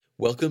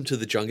Welcome to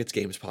the John Gets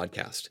Games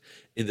podcast.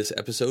 In this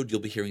episode,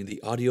 you'll be hearing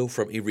the audio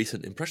from a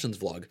recent Impressions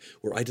vlog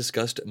where I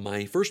discussed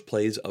my first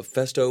plays of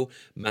Festo,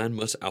 Man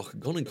muss auch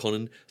gönnen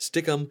können,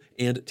 Stick'em,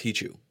 and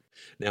Tichu.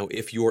 Now,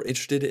 if you're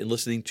interested in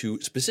listening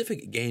to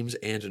specific games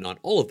and not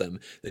all of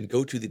them, then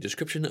go to the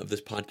description of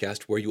this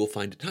podcast where you will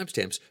find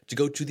timestamps to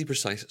go to the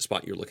precise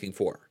spot you're looking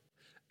for.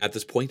 At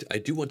this point, I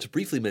do want to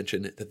briefly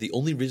mention that the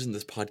only reason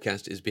this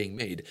podcast is being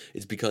made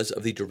is because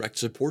of the direct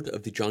support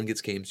of the John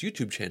Gets Games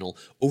YouTube channel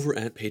over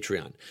at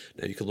Patreon.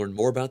 Now, you can learn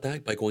more about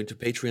that by going to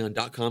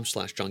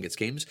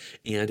patreon.com/johngetsgames,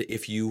 and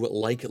if you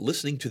like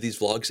listening to these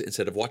vlogs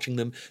instead of watching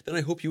them, then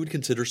I hope you would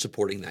consider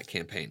supporting that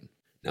campaign.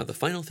 Now, the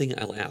final thing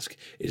I'll ask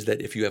is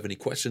that if you have any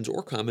questions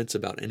or comments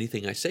about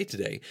anything I say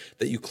today,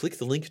 that you click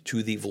the link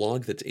to the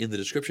vlog that's in the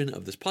description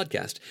of this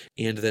podcast,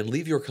 and then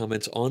leave your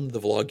comments on the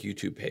vlog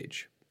YouTube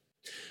page.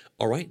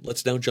 All right,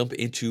 let's now jump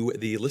into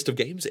the list of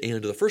games,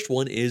 and the first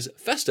one is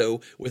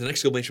Festo with an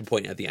exclamation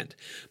point at the end.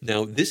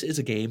 Now, this is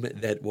a game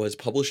that was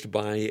published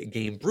by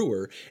Game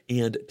Brewer,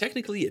 and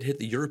technically it hit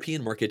the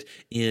European market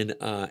in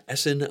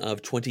Essen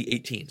of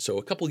 2018, so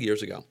a couple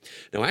years ago.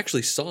 Now, I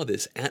actually saw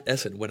this at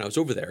Essen when I was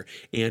over there,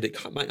 and it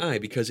caught my eye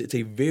because it's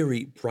a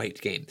very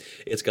bright game.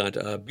 It's got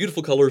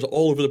beautiful colors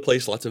all over the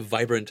place, lots of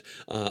vibrant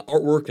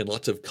artwork, and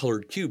lots of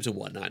colored cubes and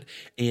whatnot.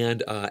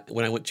 And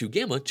when I went to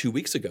Gamma 2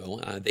 weeks ago,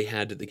 they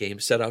had the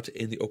game set out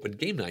in the open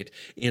game night,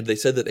 and they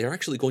said that they're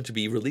actually going to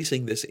be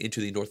releasing this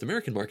into the North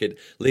American market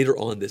later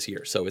on this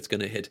year, so it's going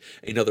to hit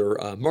another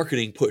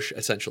marketing push,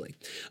 essentially.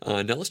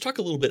 Now let's talk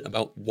a little bit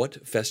about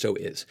what Festo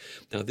is.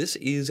 Now, this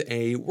is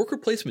a worker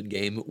placement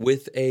game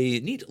with a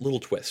neat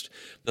little twist.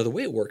 Now, the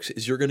way it works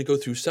is you're going to go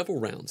through several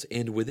rounds,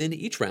 and within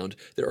each round,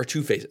 there are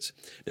two phases.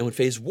 Now, in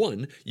phase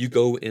one, you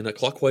go in a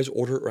clockwise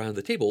order around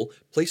the table,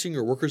 placing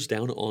your workers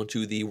down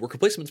onto the worker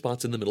placement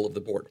spots in the middle of the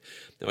board.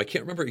 Now, I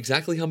can't remember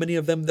exactly how many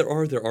of them there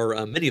are. There are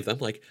many of them,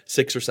 like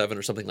 6 or 7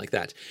 or something like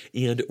that.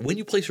 And when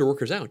you place your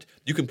workers out,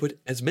 you can put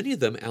as many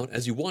of them out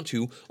as you want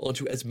to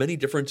onto as many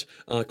different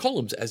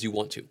columns as you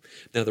want to.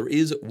 Now, there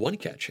is one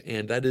catch,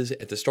 and that is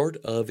at the start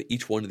of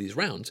each one of these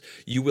rounds,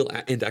 you will,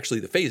 and actually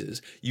the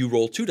phases, you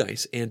roll 2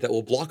 dice, and that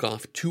will block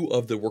off 2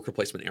 of the worker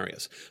placement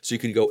areas. So you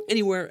can go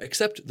anywhere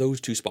except those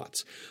 2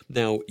 spots.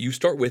 Now, you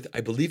start with, I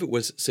believe it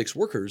was 6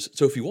 workers,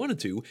 so if you wanted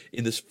to,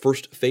 in this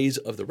first phase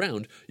of the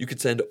round, you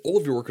could send all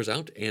of your workers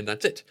out, and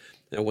that's it.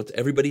 Now, once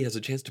everybody has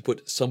a chance to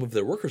put some of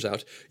their workers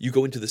out, you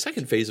go into the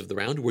second phase of the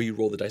round where you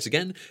roll the dice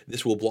again.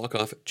 This will block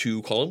off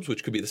 2 columns,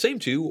 which could be the same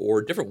 2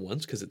 or different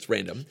ones because it's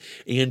random.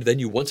 And then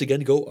you once again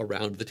go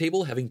around the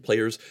table having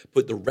players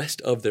put the rest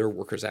of their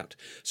workers out.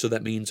 So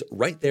that means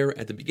right there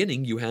at the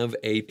beginning, you have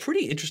a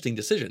pretty interesting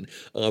decision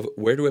of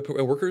where do I put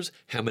my workers,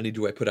 how many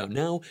do I put out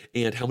now,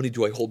 and how many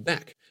do I hold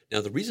back. Now,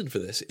 the reason for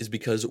this is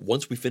because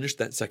once we finish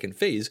that second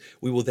phase,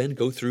 we will then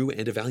go through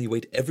and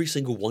evaluate every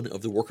single one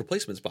of the worker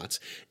placement spots,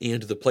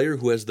 and the player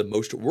who has the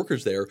most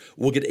workers there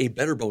will get a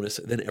better bonus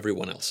than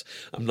everyone else.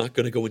 I'm not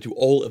going to go into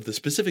all of the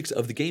specifics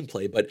of the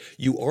gameplay, but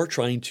you are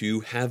trying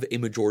to have a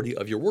majority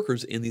of your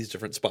workers in these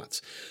different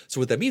spots. So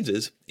what that means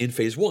is, in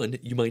phase 1,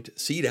 you might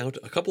seed out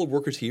a couple of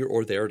workers here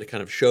or there to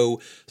kind of show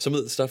some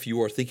of the stuff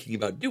you are thinking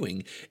about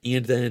doing,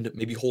 and then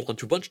maybe hold on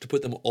to a bunch to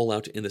put them all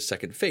out in the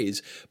second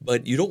phase,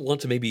 but you don't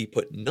want to maybe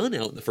put none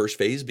out in the first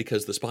phase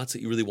because the spots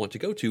that you really want to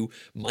go to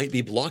might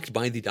be blocked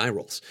by the die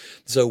rolls.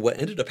 So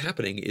what ended up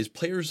happening is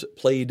players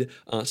played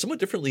somewhat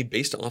differently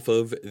based off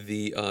of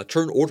the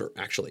turn order,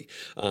 actually.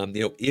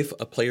 If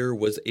a player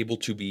was able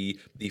to be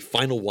the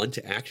final one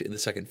to act in the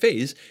second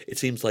phase, it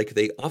seems like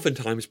they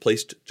oftentimes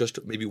placed just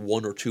maybe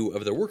 1 or 2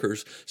 of their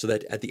workers so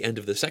that at the end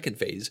of the second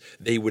phase,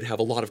 they would have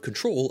a lot of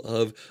control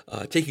of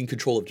taking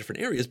control of different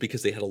areas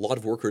because they had a lot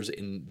of workers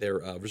in their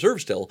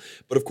reserve still.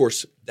 But of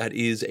course, that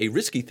is a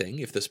risky thing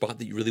if the spot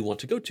that you really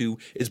want to go to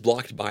is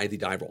blocked by the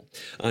die roll.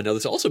 Now,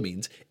 this also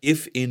means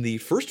if in the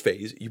first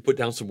phase you put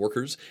down some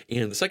workers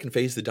and the second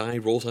phase the die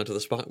rolls onto the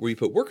spot where you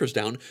put workers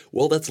down,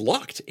 well, that's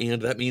locked,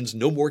 and that means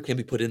no more can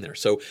be put in there.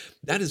 So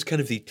that is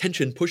kind of the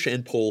tension, push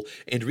and pull,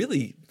 and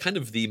really kind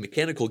of the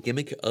mechanical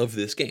gimmick of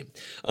this game.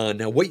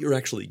 Now, what you're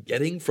actually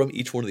getting from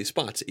each one of these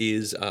spots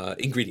is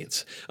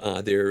ingredients.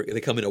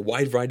 They come in a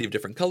wide variety of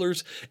different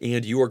colors,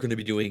 and you are going to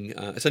be doing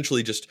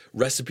essentially just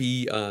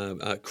recipe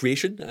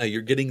creation.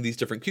 You're getting these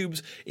different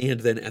cubes,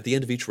 and then at the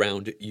end of each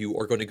round, you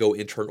are going to go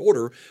in turn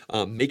order,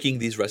 making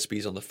these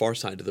recipes on the far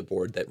side of the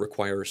board that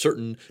require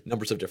certain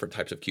numbers of different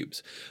types of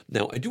cubes.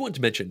 Now, I do want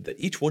to mention that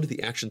each one of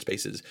the action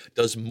spaces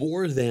does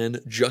more than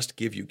just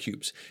give you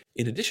cubes.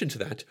 In addition to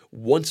that,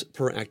 once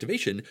per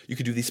activation, you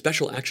can do the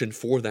special action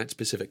for that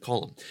specific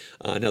column.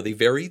 Now, they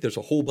vary. There's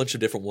a whole bunch of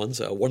different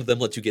ones. One of them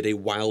lets you get a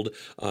wild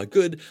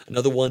good.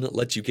 Another one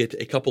lets you get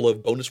a couple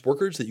of bonus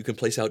workers that you can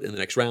place out in the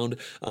next round.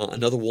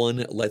 Another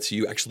one lets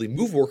you actually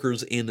move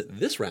workers in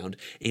this round,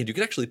 and you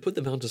can actually put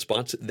them onto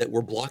spots that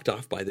were blocked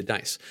off by the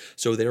dice.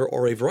 So there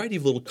are a variety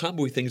of little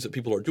combo things that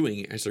people are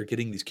doing as they're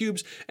getting these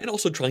cubes, and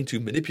also trying to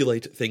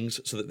manipulate things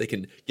so that they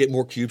can get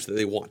more cubes that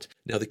they want.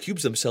 Now, the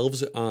cubes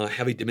themselves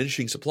have a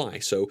diminishing supply,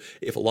 so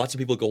if lots of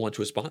people go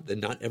onto a spot,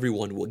 then not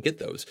everyone will get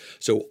those.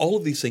 So all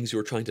of these things you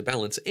are trying to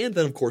balance, and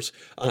then, of course,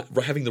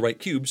 having the right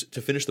cubes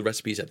to finish the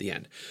recipes at the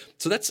end.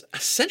 So that's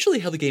essentially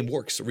how the game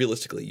works,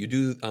 realistically. You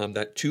do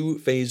that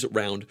 2-phase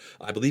round,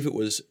 I believe it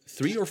was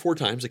 3 or 4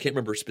 times, I can't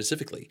remember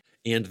specifically.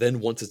 And then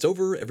once it's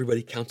over,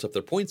 everybody counts up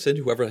their points, and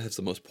whoever has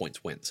the most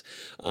points wins.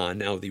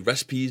 Now, the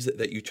recipes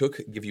that you took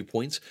give you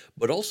points,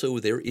 but also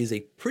there is a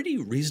pretty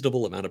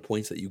reasonable amount of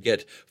points that you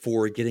get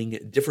for getting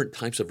different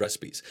types of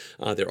recipes.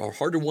 There are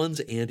harder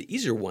ones and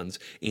easier ones,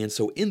 and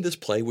so in this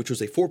play, which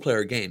was a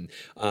 4-player game,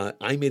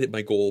 I made it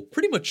my goal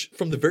pretty much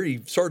from the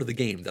very start of the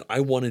game that I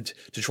wanted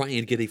to try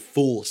and get a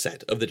full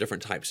set of the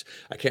different types.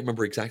 I can't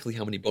remember exactly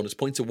how many bonus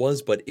points it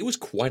was, but it was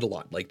quite a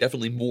lot, like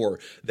definitely more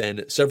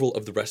than several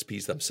of the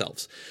recipes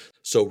themselves.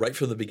 So right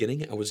from the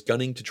beginning, I was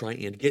gunning to try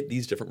and get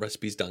these different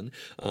recipes done.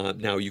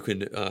 Now, you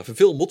can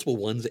fulfill multiple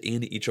ones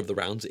in each of the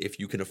rounds if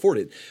you can afford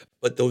it,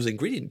 but those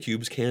ingredient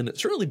cubes can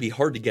certainly be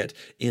hard to get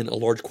in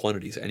large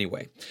quantities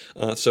anyway.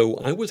 So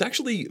I was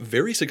actually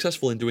very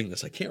successful in doing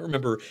this. I can't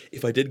remember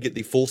if I did get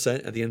the full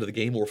set at the end of the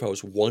game or if I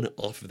was one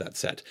off of that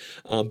set,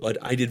 but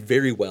I did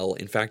very well.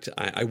 In fact,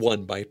 I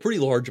won by a pretty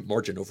large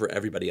margin over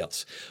everybody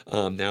else.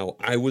 Now,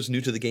 I was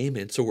new to the game,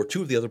 and so were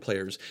 2 of the other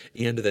players,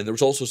 and then there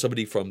was also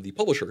somebody from the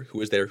publisher who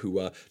was there who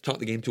taught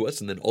the game to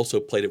us and then also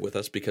played it with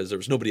us because there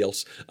was nobody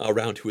else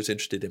around who was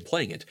interested in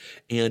playing it.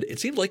 And it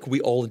seemed like we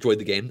all enjoyed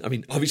the game. I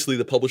mean, obviously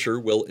the publisher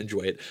will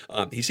enjoy it.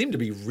 He seemed to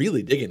be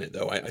really digging it,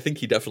 though. I think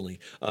he definitely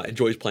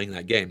enjoys playing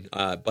that game.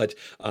 But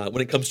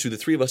when it comes to the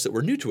 3 of us that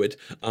were new to it,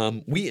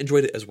 we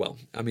enjoyed it as well.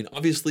 I mean,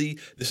 obviously,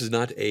 this is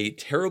not a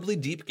terribly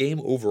deep game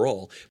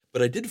overall,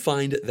 but I did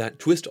find that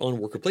twist on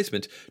worker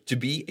placement to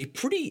be a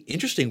pretty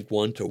interesting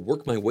one to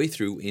work my way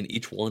through in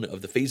each one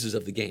of the phases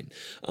of the game.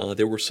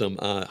 There were some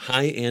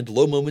high and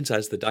low moments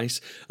as the dice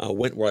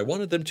went where I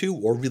wanted them to,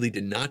 or really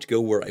did not go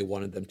where I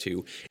wanted them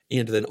to.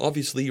 And then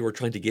obviously you are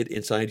trying to get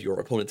inside your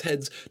opponent's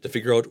heads to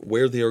figure out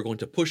where they are going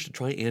to push to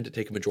try and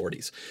take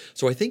majorities.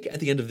 So I think at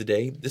the end of the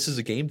day, this is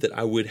a game that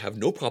I would have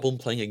no problem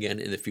playing again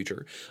in the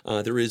future.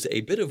 There is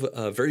a bit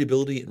of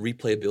variability and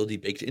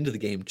replayability baked into the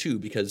game too,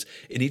 because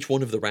in each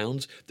one of the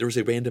rounds, there is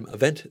a random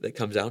event that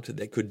comes out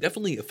that could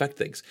definitely affect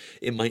things.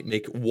 It might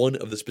make one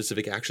of the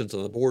specific actions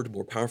on the board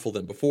more powerful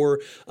than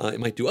before. It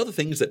might do other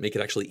things that make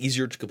it actually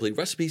easier to complete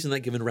recipes in that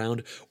given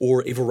round,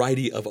 or a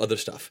variety of other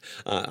stuff.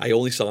 I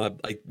only saw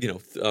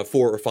 4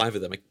 or 5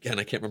 of them. Again,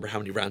 I can't remember how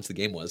many rounds the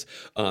game was,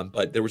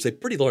 but there was a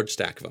pretty large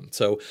stack of them.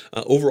 So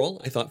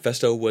overall, I thought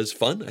Festo was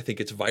fun. I think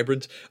it's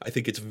vibrant. I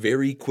think it's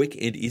very quick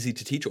and easy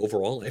to teach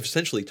overall. I've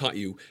essentially taught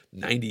you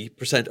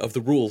 90% of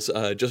the rules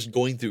just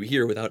going through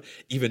here without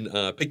even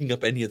picking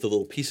up any of the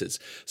little pieces.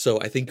 So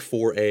I think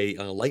for a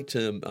light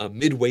to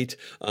mid-weight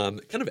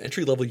kind of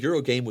entry-level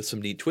Euro game with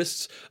some neat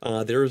twists,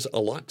 there's a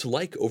lot to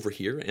like over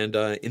here, and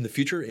in the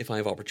future, if I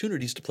have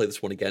opportunities to play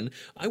this one again,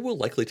 I will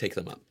likely take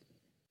them up.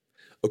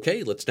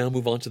 Okay, let's now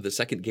move on to the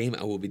second game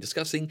I will be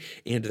discussing,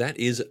 and that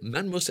is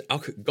Man muss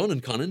auch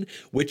gönnen können,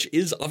 which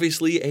is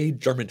obviously a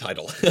German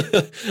title.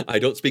 I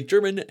don't speak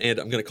German, and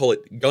I'm going to call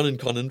it gönnen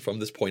können from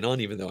this point on,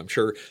 even though I'm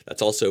sure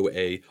that's also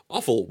a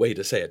awful way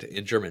to say it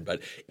in German.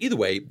 But either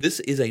way, this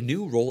is a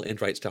new roll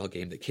and write style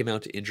game that came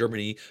out in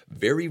Germany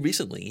very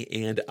recently,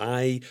 and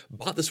I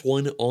bought this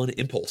one on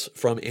impulse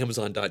from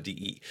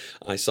Amazon.de.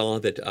 I saw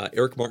that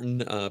Eric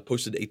Martin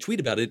posted a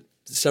tweet about it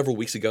several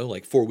weeks ago,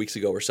 like 4 weeks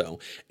ago or so,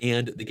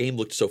 and the game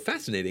looked so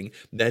fascinating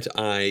that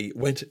I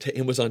went to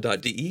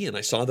Amazon.de and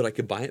I saw that I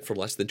could buy it for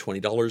less than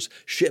 $20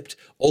 shipped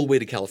all the way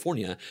to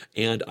California,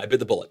 and I bit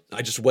the bullet.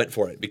 I just went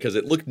for it because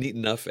it looked neat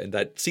enough and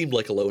that seemed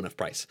like a low enough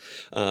price.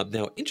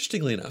 Now,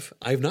 interestingly enough,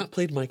 I have not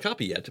played my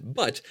copy yet,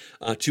 but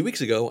 2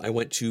 weeks ago I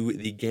went to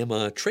the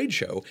GAMA trade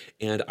show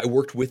and I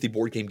worked with the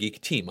Board Game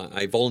Geek team.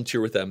 I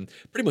volunteer with them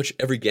pretty much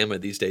every GAMA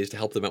these days to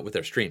help them out with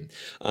their stream.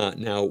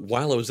 Now,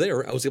 while I was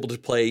there, I was able to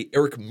play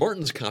Eric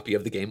Martin's copy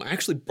of the game. I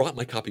actually brought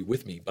my copy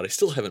with me, but I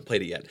still haven't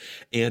played it yet.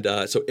 And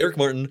so Eric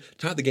Martin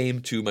taught the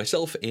game to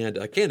myself and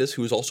Candace,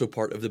 who is also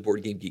part of the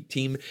Board Game Geek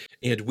team,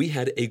 and we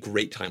had a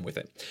great time with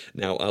it.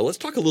 Now, let's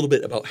talk a little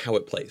bit about how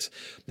it plays.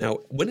 Now,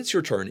 when it's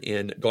your turn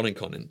in Gönnen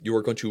können, you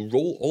are going to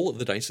roll all of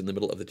the dice in the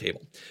middle of the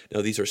table.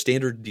 Now, these are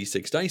standard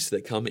D6 dice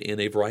that come in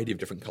a variety of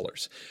different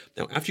colors.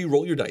 Now, after you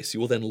roll your dice, you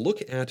will then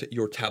look at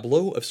your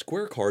tableau of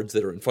square cards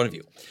that are in front of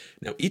you.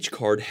 Now, each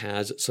card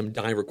has some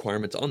die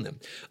requirements on them.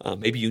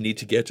 Maybe you need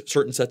to get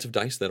certain sets of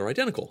dice that are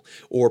identical,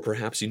 or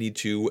perhaps you need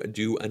to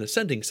do an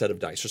ascending set of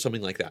dice or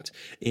something like that.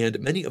 And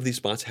many of these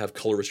spots have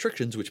color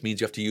restrictions, which means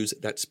you have to use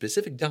that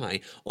specific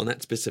die on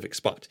that specific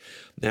spot.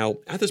 Now,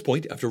 at this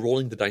point, after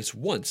rolling the dice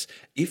once,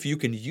 if you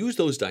can use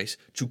those dice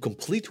to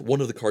complete one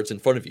of the cards in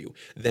front of you,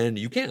 then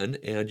you can,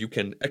 and you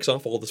can X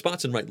off all the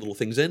spots and write little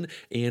things in,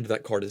 and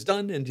that card is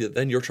done, and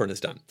then your turn is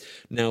done.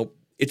 Now,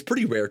 it's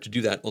pretty rare to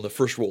do that on the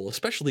first roll,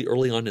 especially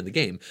early on in the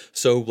game.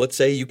 So let's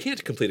say you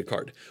can't complete a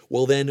card.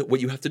 Well, then what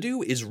you have to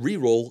do is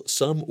re-roll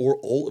some or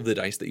all of the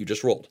dice that you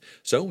just rolled.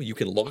 So you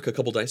can lock a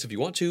couple dice if you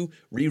want to,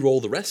 re-roll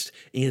the rest,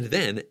 and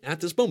then at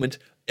this moment,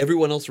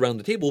 everyone else around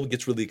the table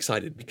gets really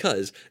excited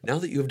because now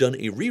that you have done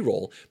a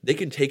re-roll, they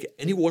can take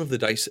any one of the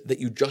dice that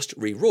you just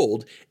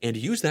re-rolled and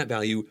use that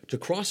value to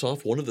cross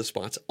off one of the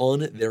spots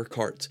on their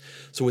cards.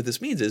 So what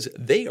this means is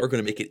they are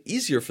going to make it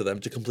easier for them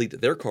to complete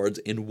their cards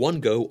in one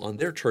go on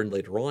their turn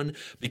later on,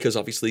 because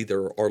obviously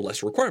there are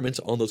less requirements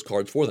on those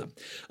cards for them.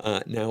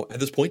 Now,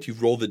 at this point,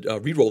 you've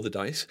re-rolled the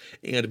dice,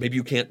 and maybe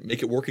you can't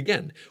make it work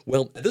again.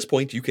 Well, at this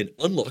point, you can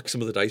unlock some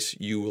of the dice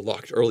you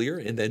locked earlier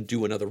and then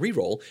do another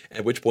re-roll,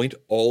 at which point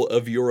all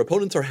of your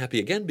opponents are happy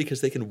again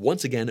because they can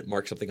once again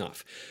mark something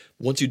off.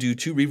 Once you do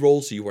 2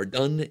 re-rolls, you are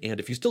done, and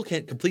if you still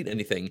can't complete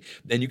anything,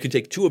 then you can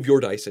take 2 of your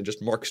dice and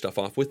just mark stuff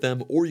off with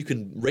them, or you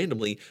can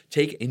randomly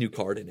take a new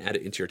card and add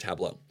it into your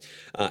tableau.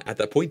 At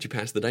that point, you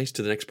pass the dice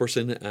to the next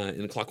person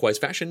in a clockwise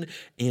fashion,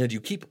 and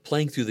you keep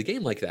playing through the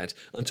game like that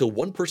until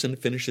one person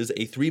finishes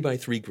a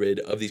 3x3 grid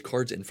of these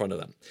cards in front of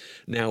them.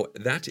 Now,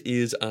 that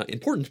is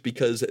important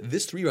because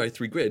this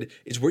 3x3 grid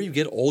is where you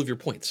get all of your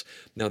points.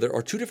 Now, there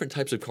are 2 different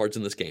types of cards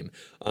in this game.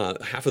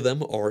 Half of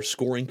them are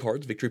scoring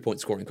cards, victory point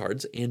scoring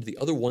cards, and the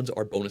other ones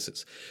are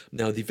bonuses.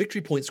 Now, the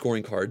victory point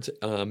scoring cards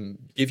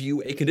give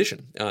you a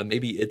condition.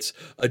 Maybe it's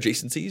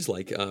adjacencies,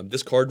 like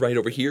this card right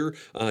over here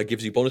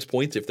gives you bonus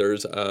points if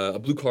there's a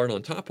blue card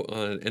on top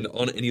and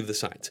on any of the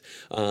sides.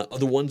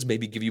 Other ones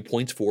maybe give you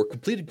points for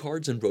completed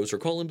cards in rows or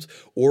columns,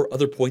 or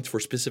other points for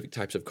specific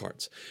types of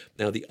cards.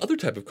 Now, the other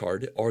type of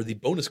card are the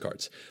bonus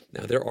cards.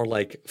 Now, there are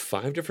like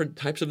 5 different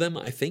types of them,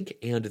 I think,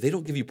 and they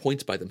don't give you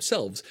points by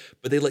themselves,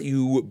 but they let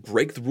you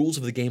break the rules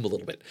of the game a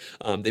little bit.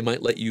 They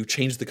might let you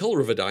change the color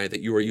of a die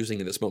that you are using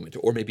in this moment,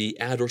 or maybe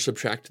add or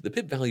subtract the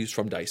pip values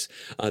from dice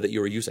that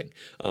you are using.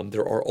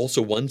 There are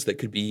also ones that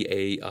could be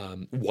a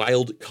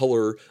wild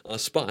color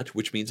spot,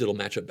 which means it'll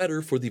match up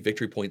better for the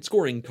victory point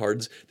scoring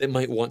cards that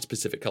might want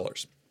specific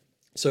colors.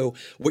 So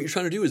what you're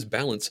trying to do is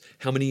balance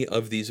how many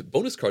of these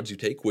bonus cards you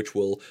take, which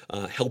will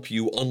help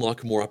you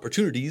unlock more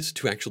opportunities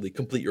to actually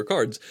complete your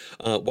cards,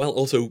 while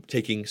also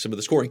taking some of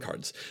the scoring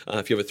cards.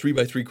 If you have a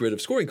 3x3 grid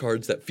of scoring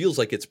cards, that feels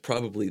like it's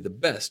probably the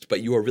best,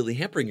 but you are really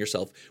hampering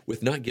yourself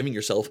with not giving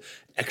yourself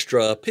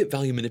extra pip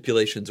value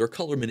manipulations or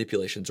color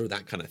manipulations or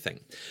that kind of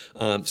thing.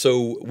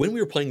 So when we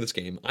were playing this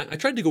game, I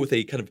tried to go with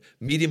a kind of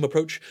medium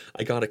approach.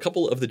 I got a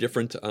couple of the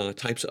different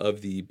types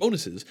of the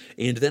bonuses,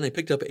 and then I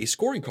picked up a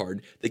scoring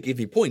card that gave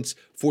me points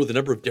for the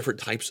number of different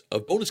types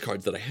of bonus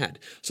cards that I had.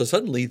 So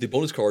suddenly the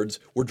bonus cards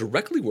were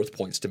directly worth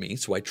points to me,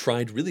 so I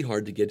tried really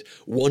hard to get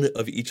one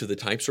of each of the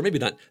types, or maybe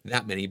not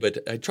that many, but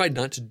I tried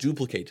not to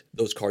duplicate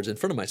those cards in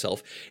front of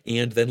myself,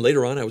 and then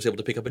later on I was able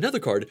to pick up another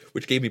card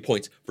which gave me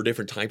points for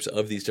different types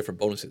of these different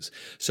bonuses.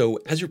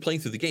 So as you're playing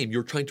through the game,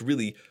 you're trying to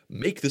really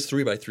make this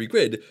 3x3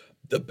 grid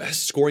the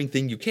best scoring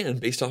thing you can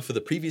based off of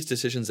the previous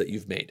decisions that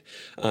you've made.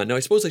 Now, I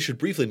suppose I should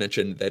briefly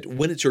mention that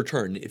when it's your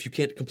turn, if you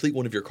can't complete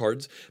one of your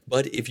cards,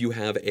 but if you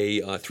have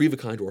a 3 of a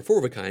kind or a 4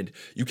 of a kind,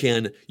 you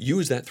can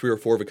use that 3 or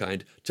 4 of a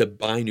kind to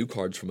buy new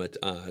cards from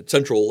a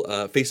central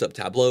face-up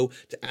tableau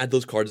to add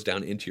those cards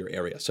down into your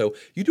area. So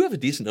you do have a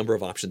decent number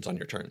of options on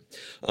your turn.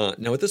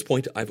 Now, at this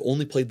point, I've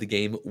only played the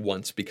game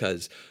once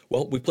because,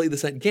 well, we played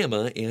this at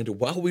Gamma, and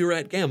while we were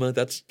at Gamma,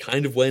 that's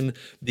kind of when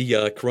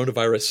the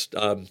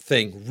coronavirus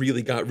thing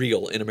really got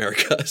real in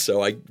America.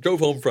 So I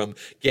drove home from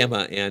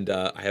Gamma, and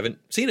I haven't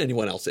seen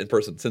anyone else in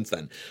person since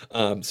then.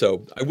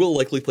 So I will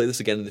likely play this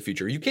again in the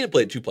future. You can't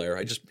play it 2-player.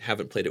 I just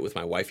haven't played it with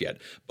my wife yet.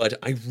 But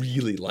I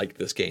really liked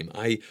this game.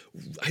 I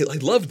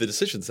loved the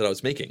decisions that I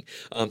was making.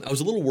 I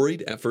was a little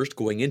worried at first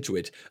going into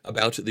it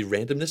about the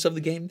randomness of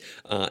the game.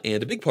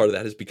 And a big part of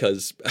that is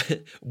because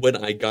when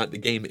I got the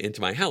game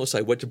into my house,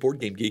 I went to Board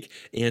Game Geek,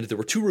 and there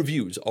were 2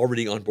 reviews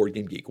already on Board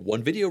Game Geek.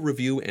 One video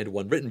review and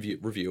one written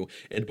review.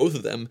 And both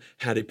of them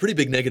had a pretty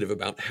big negative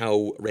about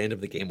how random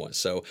the game was.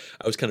 So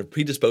I was kind of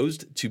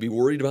predisposed to be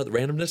worried about the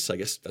randomness. I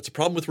guess that's a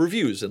problem with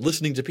reviews and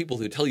listening to people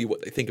who tell you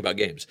what they think about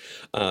games.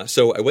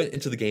 So I went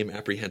into the game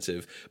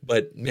apprehensive,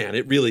 but man,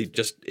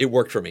 it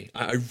worked for me.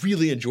 I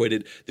really enjoyed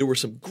it. There were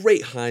some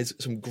great highs,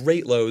 some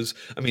great lows.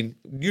 I mean,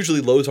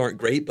 usually lows aren't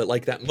great, but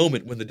like that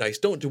moment when the dice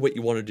don't do what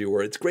you want to do,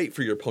 or it's great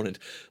for your opponent,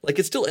 like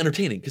it's still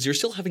entertaining because you're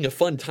still having a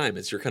fun time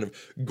as you're kind of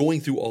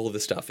going through all of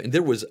this stuff. And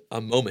there was a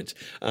moment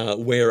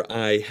where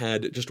I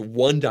had just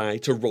one die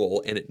to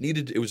roll, and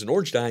it was an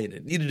orange die, and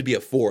it needed to be a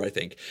 4, I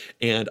think.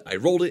 And I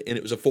rolled it, and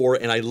it was a 4,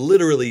 and I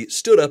literally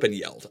stood up and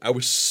yelled. I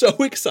was so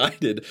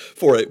excited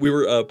for it. We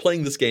were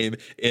playing this game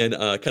in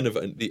kind of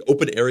the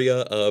open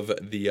area of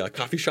the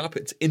coffee shop.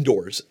 It's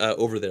indoors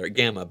over there at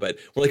Gamma, but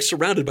we're like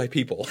surrounded by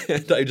people,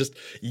 and I just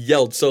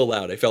yelled so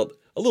loud. I felt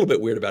a little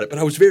bit weird about it, but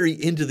I was very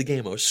into the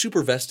game. I was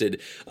super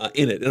vested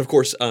in it. And of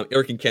course,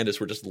 Eric and Candace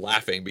were just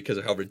laughing because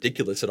of how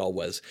ridiculous it all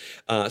was.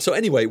 So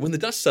anyway, when the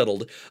dust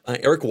settled,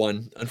 Eric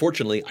won.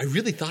 Unfortunately, I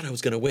really thought I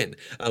was going to win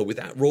with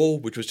that roll,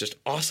 which was just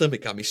awesome.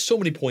 It got me so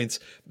many points.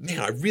 Man,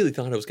 I really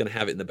thought I was going to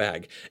have it in the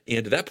bag.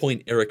 And at that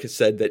point, Eric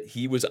said that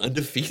he was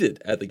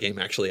undefeated at the game,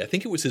 actually. I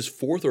think it was his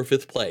 4th or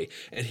 5th play,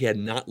 and he had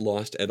not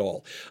lost at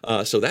all.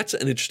 So that's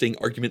an interesting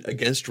argument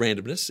against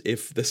randomness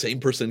if the same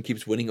person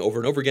keeps winning over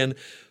and over again.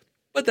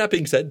 But that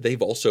being said,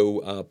 they've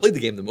also played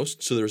the game the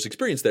most, so there's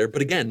experience there.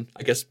 But again,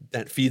 I guess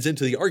that feeds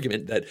into the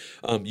argument that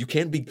you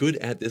can be good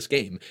at this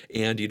game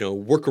and,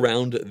 work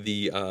around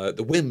the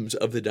whims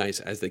of the dice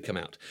as they come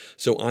out.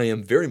 So I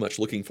am very much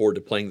looking forward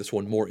to playing this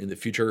one more in the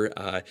future.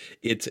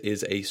 It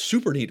is a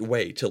super neat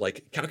way to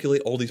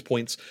calculate all these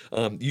points.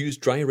 Use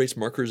dry erase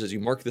markers as you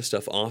mark this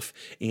stuff off.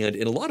 And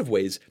in a lot of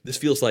ways, this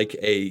feels like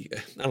a,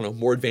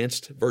 more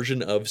advanced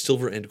version of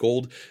Silver and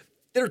Gold.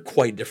 They're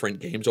quite different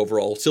games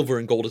overall. Silver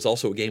and Gold is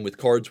also a game with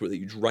cards where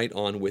you write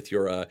on with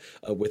your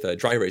with a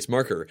dry erase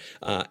marker.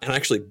 And I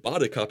actually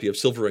bought a copy of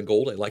Silver and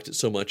Gold. I liked it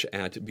so much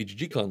at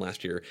BGGCon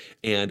last year,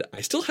 and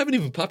I still haven't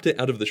even popped it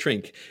out of the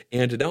shrink.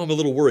 And now I'm a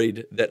little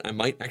worried that I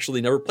might actually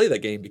never play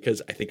that game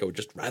because I think I would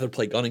just rather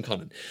play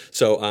Gunning-Conan.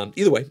 So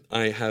either way,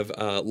 I have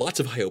lots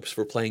of high hopes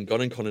for playing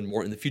Gunning-Conan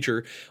more in the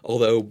future,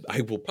 although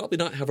I will probably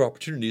not have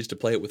opportunities to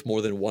play it with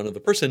more than one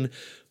other person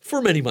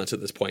for many months at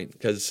this point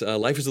because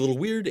life is a little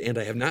weird and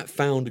I have not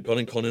found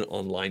Gunning-Conan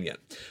online yet.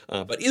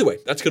 But either way,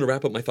 that's going to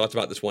wrap up my thoughts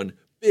about this one.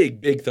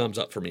 Big thumbs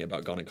up for me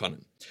about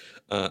Gunning-Conan.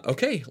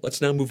 Okay,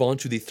 let's now move on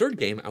to the third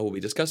game I will be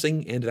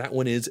discussing, and that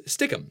one is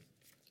Stick-'em.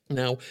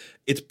 Now,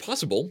 it's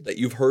possible that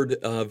you've heard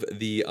of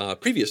the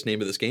previous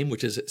name of this game,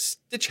 which is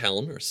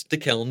Stichhelm, or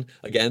Stickhelm,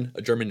 again,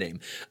 a German name.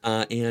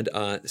 And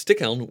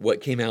Stickhelm, what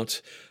came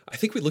out, I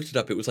think we looked it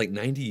up, it was like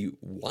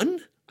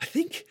 91? I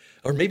think,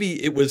 or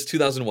maybe it was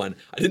 2001.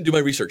 I didn't do my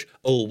research.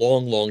 A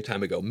long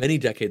time ago, many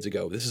decades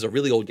ago. This is a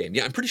really old game.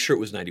 Yeah, I'm pretty sure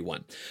it was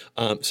 91.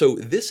 So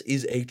this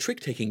is a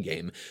trick-taking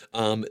game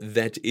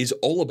that is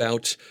all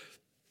about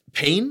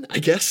pain, I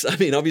guess. I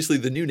mean, obviously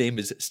the new name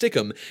is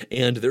Stick-'em,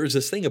 and there is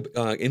this thing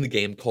in the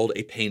game called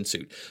a pain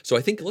suit. So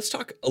I think let's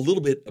talk a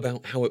little bit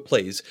about how it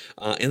plays,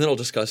 and then I'll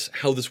discuss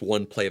how this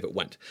one play of it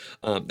went.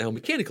 Now,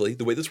 mechanically,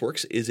 the way this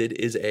works is it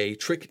is a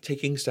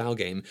trick-taking style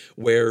game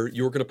where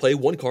you're going to play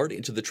one card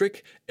into the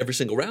trick every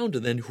single round,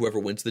 and then whoever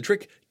wins the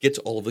trick gets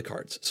all of the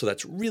cards. So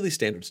that's really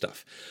standard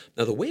stuff.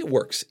 Now, the way it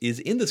works is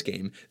in this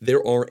game,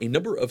 there are a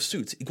number of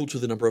suits equal to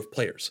the number of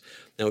players.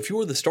 Now, if you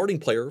are the starting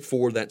player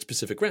for that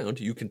specific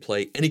round, you can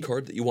play any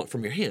card that you want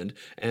from your hand,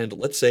 and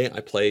let's say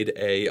I played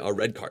a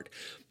red card.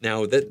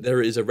 Now that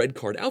there is a red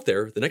card out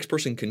there, the next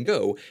person can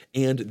go,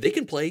 and they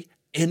can play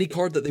any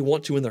card that they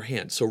want to in their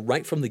hand. So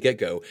right from the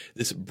get-go,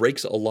 this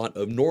breaks a lot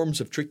of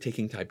norms of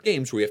trick-taking type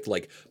games where you have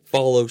to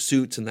follow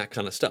suits and that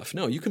kind of stuff.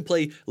 No, you can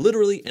play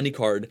literally any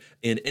card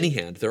in any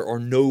hand. There are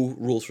no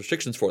rules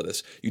restrictions for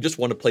this. You just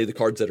want to play the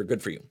cards that are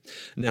good for you.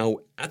 Now,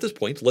 at this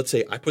point, let's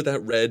say I put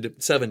that red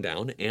 7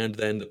 down, and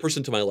then the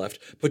person to my left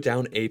put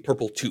down a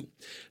purple 2.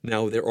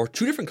 Now, there are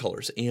 2 different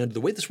colors, and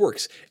the way this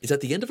works is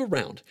at the end of a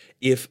round,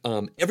 if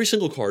every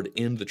single card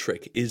in the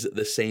trick is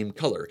the same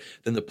color,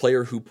 then the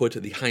player who put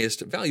the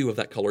highest value of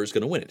that color is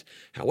going to win it.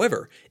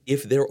 However,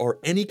 if there are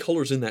any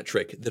colors in that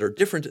trick that are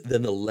different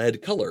than the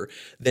lead color,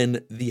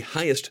 then the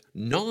highest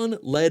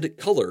non-lead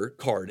color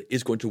card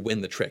is going to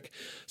win the trick.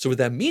 So what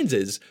that means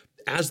is,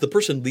 as the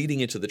person leading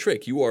into the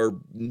trick, you are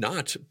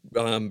not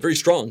very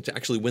strong to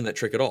actually win that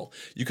trick at all.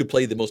 You could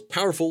play the most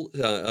powerful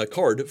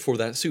card for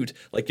that suit,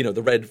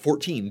 the red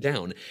 14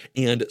 down,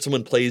 and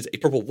someone plays a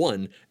purple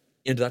 1,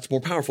 and that's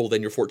more powerful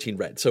than your 14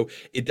 red. So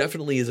it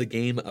definitely is a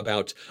game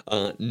about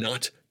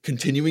not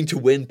continuing to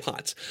win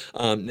pots.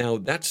 Now,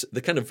 that's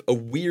the kind of a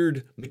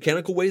weird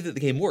mechanical way that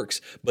the game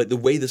works, but the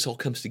way this all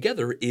comes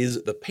together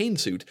is the pain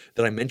suit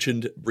that I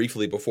mentioned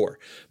briefly before.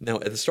 Now,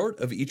 at the start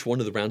of each one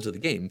of the rounds of the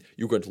game,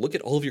 you're going to look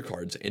at all of your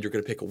cards, and you're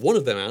going to pick one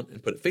of them out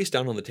and put it face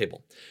down on the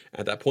table.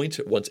 At that point,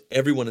 once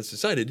everyone has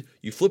decided,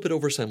 you flip it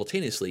over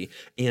simultaneously,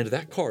 and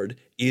that card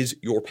is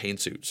your pain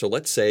suit. So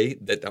let's say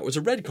that was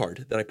a red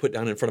card that I put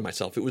down in front of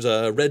myself. It was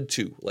a red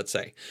 2, let's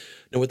say.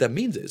 Now, what that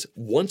means is,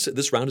 once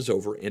this round is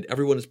over and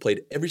everyone has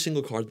played every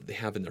single card that they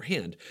have in their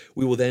hand,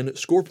 we will then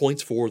score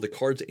points for the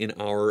cards in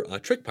our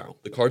trick pile,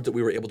 the cards that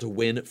we were able to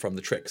win from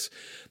the tricks.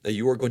 Now,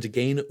 you are going to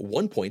gain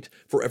 1 point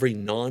for every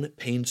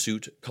non-pain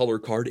suit color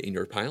card in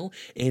your pile,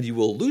 and you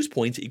will lose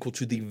points equal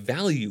to the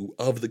value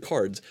of the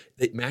cards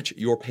that match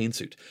your pain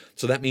suit.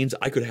 So that means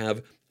I could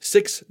have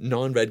 6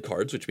 non-red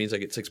cards, which means I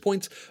get 6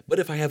 points, but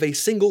if I have a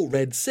single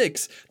red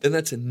 6, then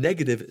that's a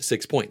negative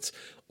 6 points.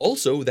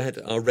 Also, that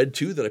red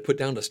 2 that I put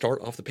down to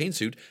start off the pain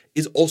suit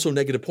is also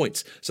negative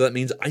points. So that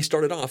means I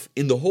started off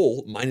in the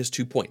hole minus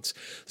 2 points.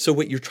 So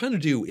what you're trying to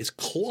do is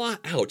claw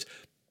out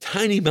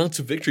tiny amounts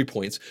of victory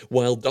points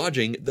while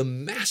dodging the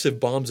massive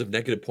bombs of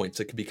negative points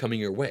that could be coming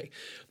your way.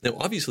 Now,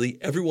 obviously,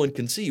 everyone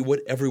can see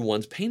what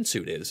everyone's pain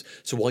suit is.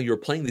 So while you're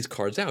playing these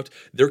cards out,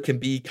 there can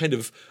be kind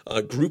of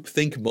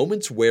groupthink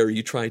moments where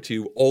you try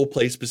to all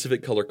play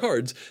specific color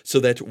cards so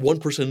that one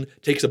person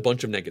takes a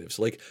bunch of negatives.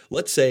 Like,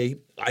 let's say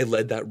I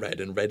led that red,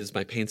 and red is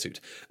my pain suit.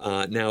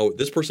 Now,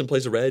 this person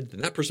plays a red,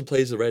 and that person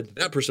plays a red, and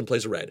that person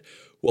plays a red.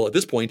 Well, at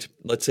this point,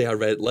 let's say I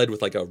led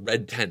with like a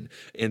red 10,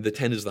 and the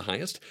 10 is the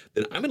highest,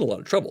 then I'm in a lot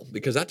of trouble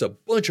because that's a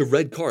bunch of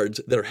red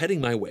cards that are heading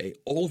my way,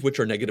 all of which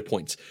are negative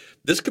points.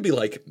 This could be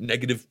like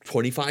negative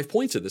 25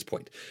 points at this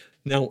point.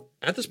 Now,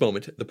 at this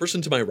moment, the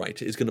person to my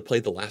right is going to play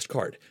the last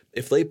card.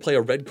 If they play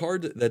a red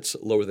card that's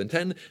lower than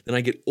 10, then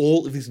I get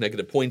all of these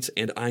negative points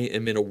and I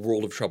am in a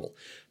world of trouble.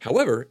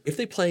 However, if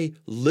they play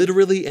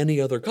literally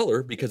any other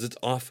color because it's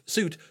off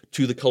suit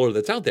to the color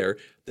that's out there,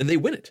 then they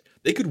win it.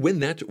 They could win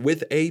that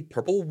with a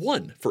purple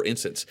 1, for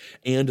instance,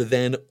 and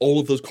then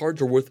all of those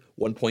cards are worth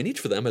 1 point each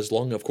for them, as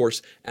long, of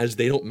course, as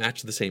they don't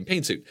match the same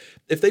paint suit.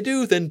 If they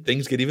do, then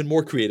things get even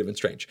more creative and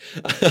strange.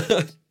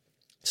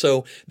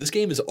 So this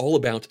game is all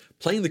about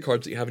playing the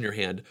cards that you have in your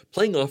hand,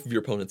 playing off of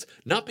your opponents,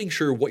 not being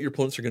sure what your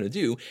opponents are going to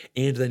do,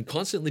 and then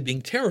constantly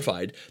being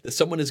terrified that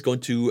someone is going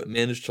to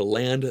manage to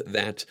land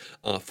that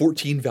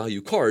 14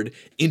 value card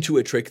into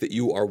a trick that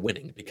you are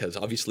winning, because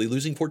obviously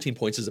losing 14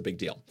 points is a big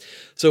deal.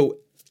 So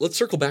let's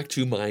circle back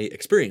to my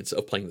experience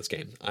of playing this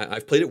game.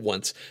 I've played it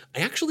once. I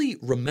actually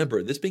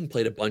remember this being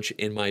played a bunch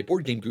in my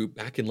board game group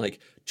back in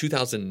like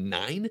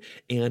 2009,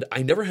 and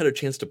I never had a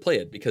chance to play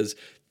it because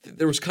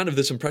there was kind of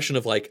this impression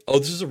of like, oh,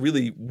 this is a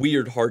really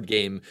weird, hard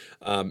game,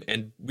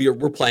 and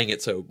we're playing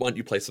it, so why don't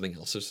you play something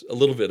else? There's a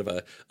little bit of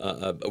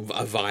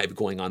a vibe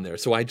going on there.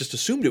 So I just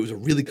assumed it was a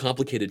really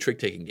complicated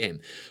trick-taking game.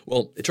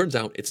 Well, it turns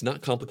out it's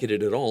not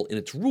complicated at all in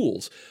its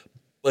rules.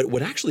 But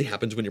what actually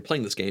happens when you're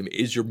playing this game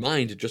is your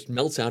mind just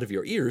melts out of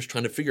your ears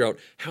trying to figure out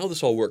how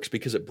this all works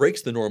because it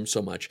breaks the norm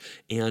so much,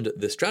 and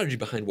the strategy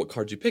behind what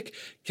cards you pick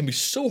can be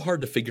so hard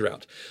to figure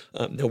out.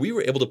 Now, we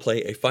were able to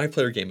play a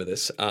 5-player game of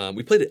this.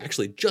 We played it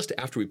actually just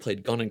after we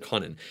played Gone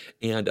Conan,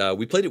 and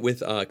we played it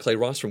with Clay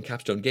Ross from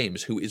Capstone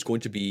Games, who is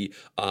going to be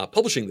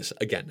publishing this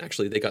again.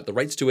 Actually, they got the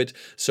rights to it,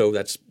 so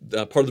that's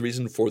part of the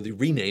reason for the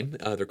rename.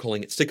 They're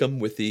calling it Stick'em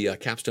with the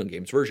Capstone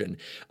Games version.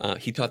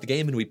 He taught the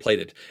game, and we played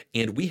it,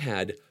 and we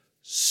had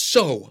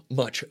so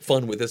much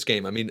fun with this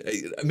game. I mean,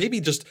 maybe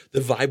just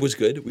the vibe was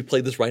good. We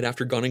played this right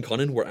after Gone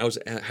Conan, where I was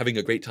having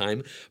a great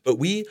time, but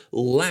we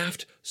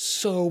laughed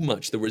so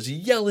much. There was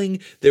yelling,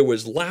 there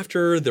was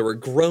laughter, there were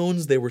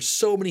groans, there were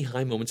so many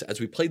high moments as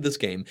we played this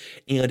game,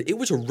 and it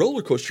was a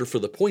roller coaster for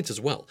the points as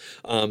well.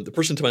 The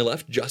person to my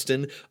left,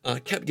 Justin,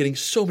 kept getting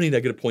so many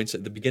negative points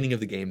at the beginning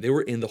of the game. They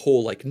were in the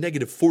whole like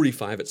negative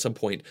 45 at some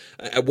point,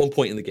 at one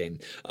point in the game.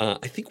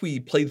 I think we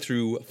played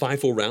through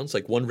 5 full rounds,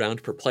 like 1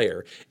 round per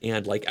player,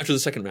 and like after the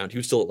second round, he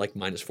was still at like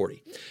minus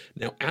 40.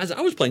 Now, as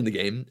I was playing the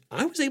game,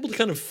 I was able to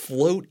kind of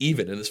float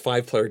even in this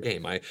 5-player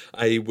game.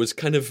 I was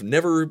kind of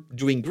never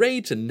doing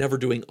great and never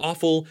doing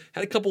awful,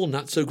 had a couple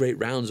not so great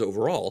rounds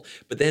overall,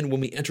 but then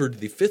when we entered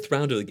the 5th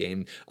round of the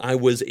game, I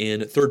was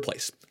in 3rd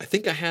place. I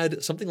think I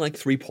had something like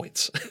 3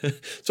 points.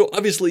 So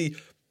obviously,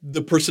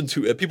 the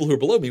people who were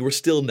below me were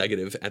still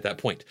negative at that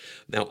point.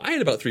 Now, I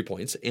had about 3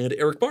 points, and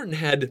Eric Martin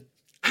had,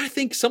 I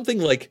think, something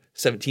like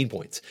 17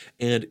 points.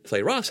 And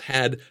Clay Ross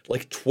had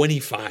like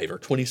 25 or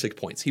 26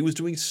 points. He was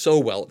doing so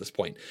well at this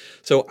point.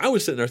 So I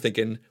was sitting there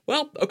thinking,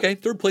 well, okay,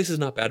 3rd place is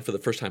not bad for the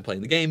first time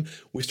playing the game.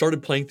 We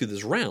started playing through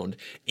this round,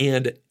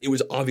 and it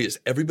was obvious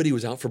everybody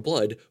was out for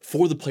blood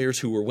for the players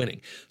who were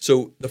winning.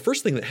 So the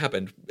first thing that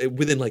happened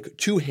within like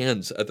 2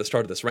 hands at the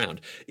start of this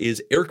round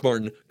is Eric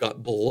Martin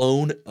got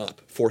blown up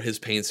for his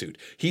pain suit.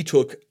 He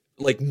took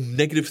like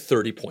negative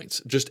 30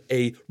 points, just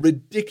a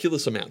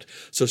ridiculous amount.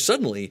 So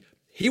suddenly,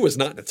 he was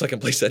not in 2nd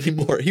place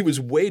anymore. He was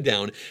way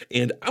down,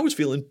 and I was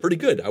feeling pretty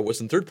good. I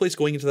was in 3rd place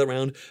going into that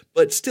round,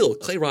 but still,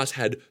 Clay Ross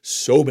had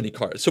so many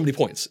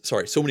points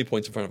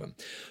in front of him.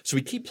 So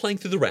we keep playing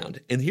through the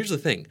round, and here's the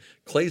thing.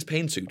 Clay's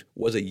pain suit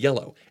was a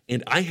yellow,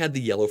 and I had the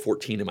yellow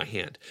 14 in my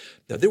hand.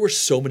 Now, there were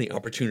so many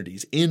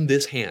opportunities in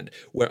this hand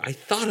where I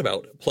thought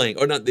about playing,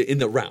 or not in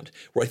the round,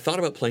 where I thought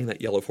about playing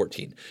that yellow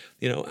 14.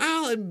 You know,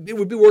 it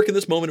would be working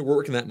this moment, it would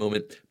work in that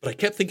moment, but I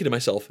kept thinking to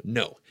myself,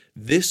 no,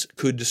 this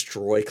could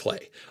destroy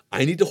Clay.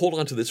 I need to hold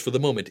on to this for the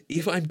moment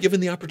if I'm given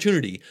the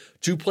opportunity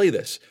to play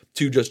this,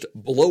 to just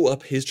blow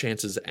up his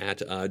chances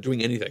at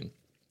doing anything.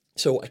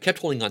 So I kept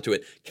holding on to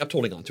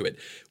it.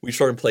 We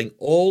started playing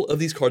all of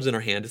these cards in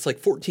our hand. It's like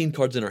 14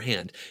 cards in our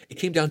hand. It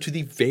came down to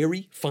the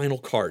very final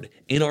card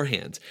in our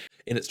hands.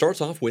 And it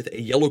starts off with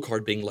a yellow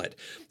card being led.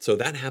 So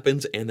that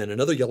happens, and then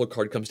another yellow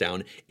card comes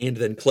down, and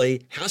then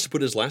Clay has to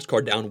put his last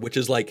card down, which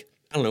is like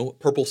I don't know,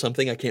 purple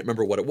something. I can't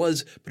remember what it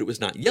was, but it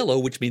was not yellow,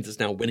 which means it's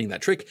now winning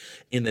that trick.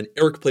 And then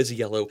Eric plays a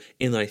yellow,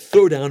 and then I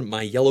throw down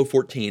my yellow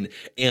 14,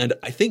 and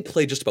I think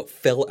Clay just about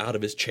fell out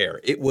of his chair.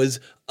 It was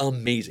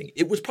amazing.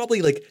 It was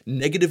probably like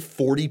negative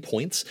 40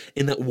 points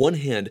in that one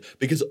hand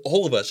because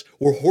all of us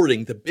were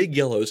hoarding the big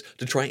yellows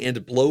to try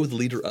and blow the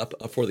leader up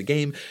for the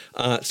game.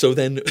 So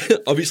then,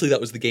 obviously,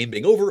 that was the game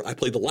being over. I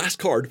played the last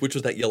card, which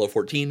was that yellow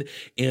 14,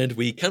 and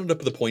we counted up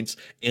the points,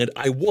 and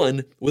I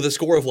won with a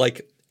score of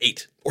like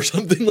 8 or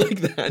something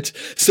like that.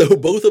 So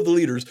both of the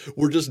leaders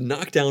were just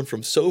knocked down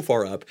from so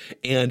far up.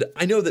 And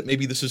I know that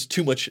maybe this is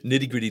too much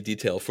nitty-gritty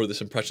detail for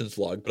this impressions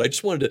vlog, but I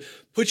just wanted to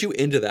put you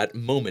into that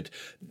moment.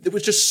 It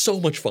was just so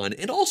much fun.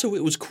 And also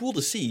it was cool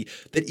to see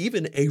that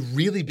even a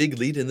really big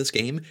lead in this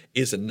game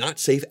is not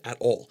safe at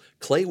all.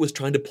 Clay was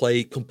trying to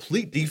play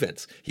complete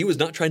defense. He was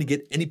not trying to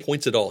get any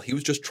points at all. He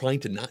was just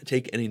trying to not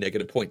take any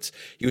negative points.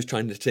 He was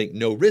trying to take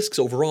no risks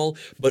overall,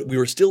 but we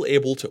were still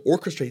able to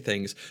orchestrate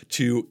things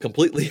to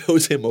completely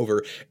hose him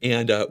over.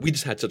 And we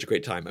just had such a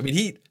great time. I mean,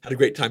 he had a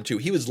great time too.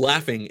 He was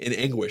laughing in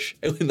anguish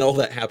when all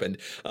that happened,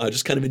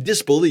 just kind of in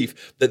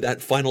disbelief that that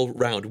final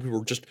round, we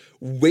were just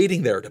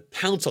waiting there to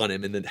pounce on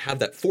him and then have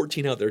that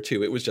 14 out there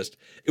too. It was just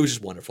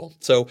wonderful.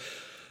 So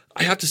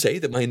I have to say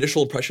that my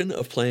initial impression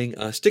of playing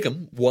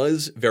Stickum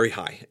was very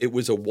high. It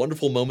was a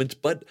wonderful moment,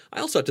 but I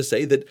also have to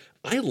say that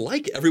I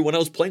like everyone I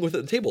was playing with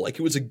at the table. Like,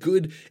 it was a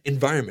good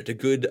environment, a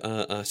good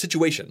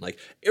situation. Like,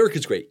 Eric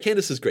is great,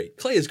 Candace is great,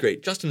 Clay is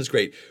great, Justin is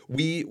great.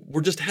 We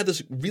were just had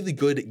this really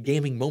good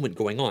gaming moment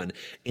going on,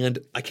 and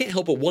I can't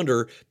help but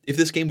wonder if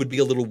this game would be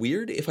a little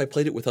weird if I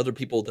played it with other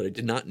people that I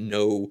did not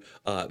know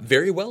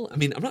very well. I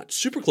mean, I'm not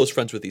super close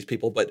friends with these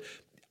people, but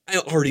I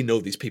already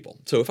know these people.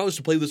 So if I was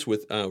to play this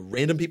with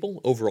random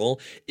people overall,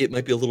 it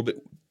might be a little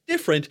bit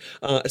different,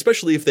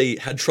 especially if they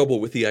had trouble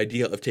with the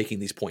idea of taking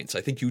these points.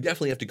 I think you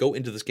definitely have to go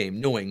into this game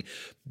knowing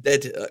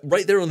that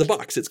right there on the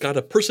box, it's got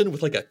a person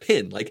with like a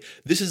pin. Like,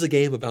 this is a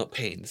game about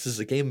pain. This is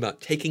a game about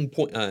taking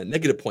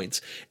negative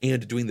points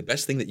and doing the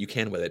best thing that you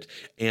can with it.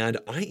 And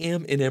I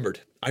am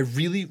enamored. I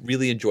really,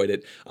 really enjoyed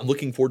it. I'm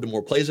looking forward to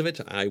more plays of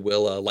it. I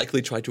will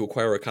likely try to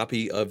acquire a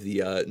copy of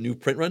the new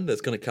print run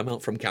that's going to come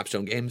out from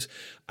Capstone Games.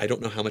 I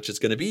don't know how much it's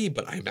going to be,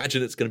 but I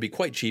imagine it's going to be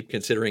quite cheap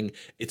considering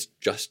it's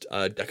just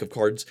a deck of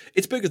cards.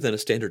 It's bigger than a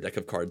standard deck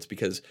of cards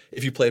because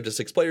if you play up to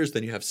 6 players,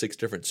 then you have 6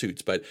 different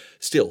suits. But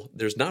still,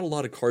 there's not a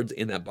lot of cards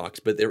in that box,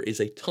 but there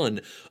is a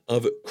ton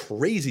of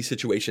crazy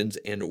situations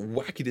and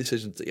wacky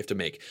decisions that you have to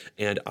make.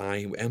 And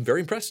I am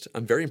very impressed.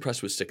 I'm very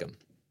impressed with Stickum.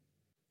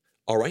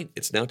 All right,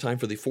 it's now time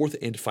for the fourth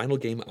and final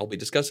game I'll be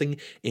discussing,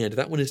 and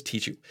that one is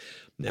Tichu.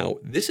 Now,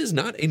 this is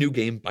not a new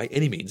game by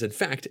any means. In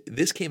fact,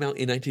 this came out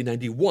in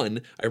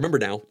 1991. I remember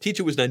now,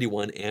 Tichu was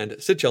 91, and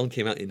Sitcheln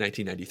came out in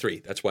 1993.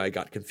 That's why I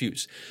got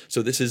confused.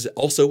 So this is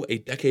also a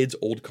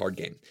decades-old card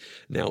game.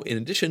 Now, in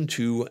addition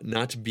to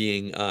not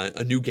being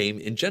a new game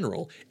in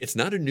general, it's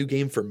not a new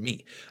game for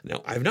me.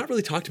 Now, I've not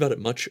really talked about it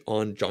much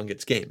on John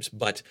Gets Games,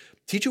 but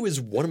Tichu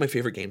is one of my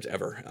favorite games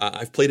ever.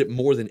 I've played it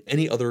more than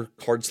any other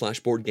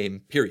card/board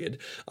game, period.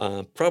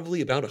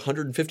 Probably about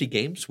 150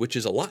 games, which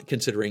is a lot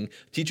considering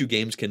Tichu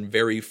games can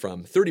vary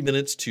from 30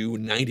 minutes to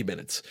 90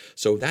 minutes.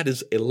 So that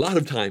is a lot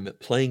of time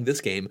playing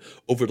this game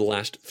over the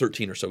last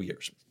 13 or so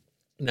years.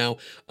 Now,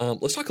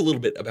 let's talk a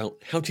little bit about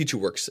how Tichu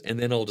works, and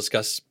then I'll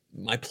discuss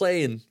my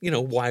play and,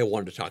 why I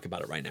wanted to talk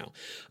about it right now.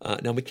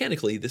 Now,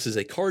 mechanically, this is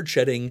a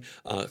card-shedding,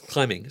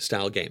 climbing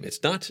style game.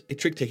 It's not a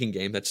trick-taking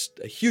game. That's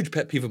a huge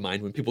pet peeve of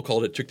mine when people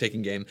call it a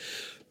trick-taking game.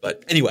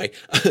 But anyway,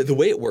 the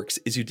way it works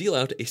is you deal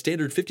out a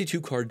standard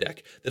 52 card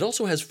deck that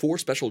also has 4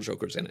 special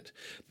jokers in it.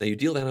 Now, you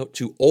deal that out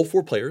to all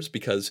 4 players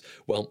because,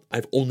 well,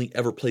 I've only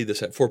ever played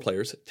this at 4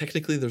 players.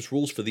 Technically, there's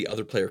rules for the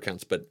other player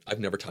counts, but I've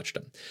never touched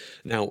them.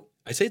 Now,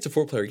 I say it's a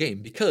 4-player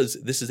game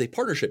because this is a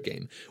partnership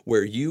game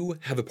where you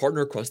have a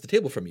partner across the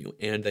table from you,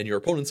 and then your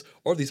opponents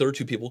are these other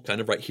 2 people kind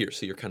of right here,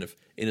 so you're kind of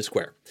in a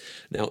square.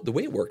 Now, the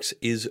way it works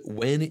is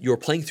when you're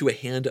playing through a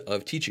hand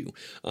of Tichu,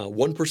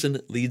 one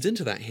person leads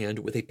into that hand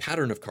with a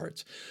pattern of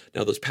cards.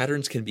 Now, those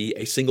patterns can be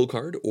a single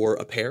card or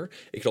a pair.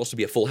 It could also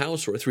be a full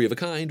house or a 3 of a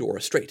kind or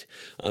a straight.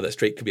 That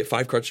straight could be a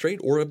 5-card straight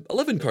or a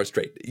 11-card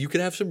straight. You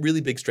could have some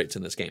really big straights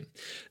in this game.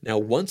 Now,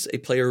 once a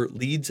player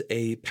leads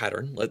a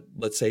pattern,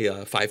 let's say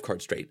a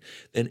 5-card straight,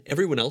 then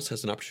everyone else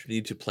has an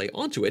opportunity to play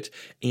onto it,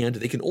 and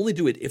they can only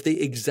do it if they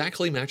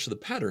exactly match the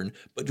pattern,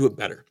 but do it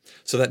better.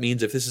 So that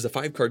means if this is a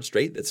 5-card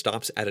straight that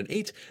stops at an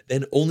 8,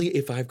 then only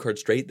a 5-card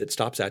straight that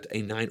stops at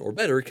a 9 or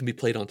better can be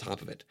played on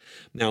top of it.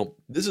 Now,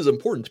 this is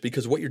important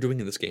because what you're doing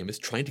in this game is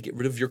trying to get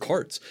rid of your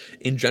cards.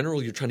 In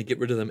general, you're trying to get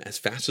rid of them as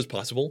fast as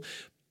possible.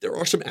 There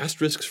are some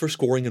asterisks for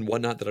scoring and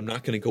whatnot that I'm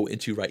not going to go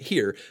into right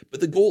here, but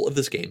the goal of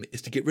this game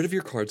is to get rid of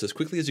your cards as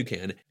quickly as you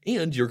can,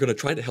 and you're going to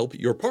try to help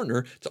your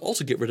partner to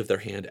also get rid of their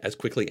hand as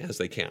quickly as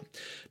they can.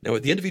 Now,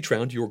 at the end of each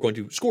round, you are going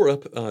to score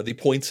up the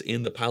points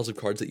in the piles of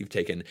cards that you've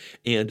taken,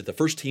 and the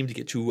first team to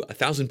get to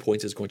 1,000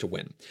 points is going to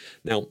win.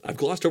 Now, I've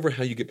glossed over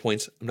how you get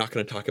points. I'm not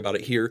going to talk about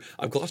it here.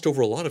 I've glossed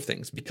over a lot of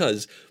things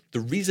because the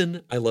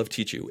reason I love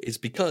Tichu is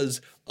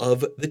because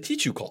of the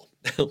Tichu call.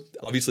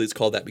 Obviously, it's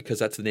called that because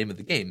that's the name of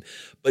the game.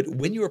 But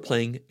when you are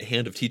playing A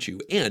Hand of Tichu,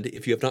 and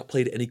if you have not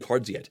played any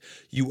cards yet,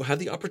 you have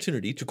the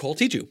opportunity to call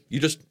Tichu. You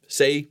just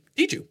say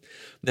Tichu.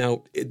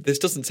 Now, this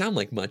doesn't sound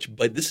like much,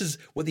 but this is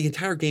what the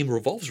entire game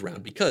revolves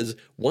around, because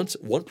once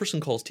one person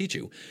calls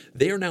Tichu,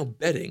 they are now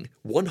betting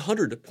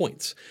 100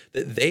 points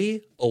that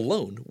they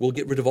alone will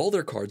get rid of all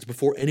their cards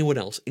before anyone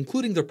else,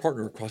 including their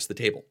partner across the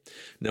table.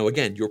 Now,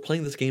 again, you're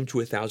playing this game to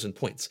 1,000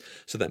 points.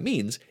 So that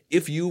means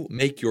if you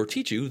make your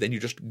Tichu, then you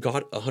just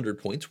got 100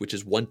 points, which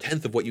is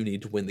 1/10 of what you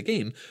need to win the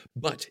game.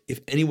 But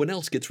if anyone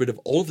else gets rid of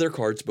all of their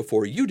cards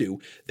before you do,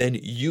 then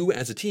you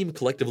as a team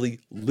collectively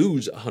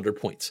lose 100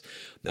 points.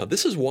 Now,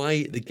 this is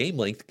why the game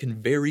length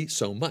can vary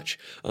so much.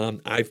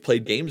 I've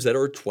played games that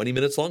are 20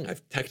 minutes long.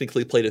 I've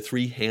technically played a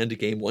 3-hand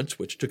game once,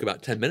 which took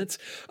about 10 minutes.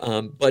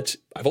 But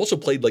I've also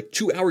played like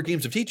 2-hour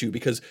games of Tichu,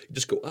 because you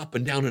just go up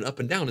and down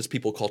as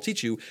people call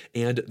Tichu,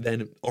 and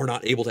then are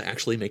not able to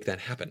actually make that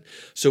happen.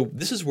 So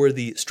this is where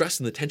the stress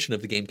and the tension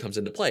of the game comes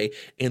into play,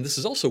 and this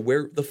is also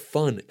where the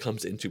fun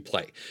comes into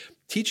play.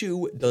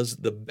 Tichu does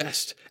the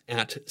best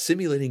at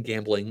simulating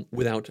gambling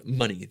without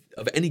money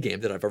of any game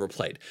that I've ever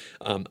played.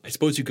 I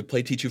suppose you could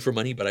play Tichu for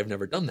money, but I've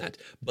never done that.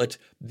 But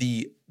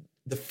the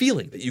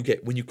feeling that you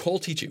get when you call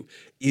Tichu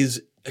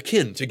is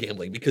akin to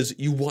gambling, because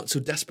you want so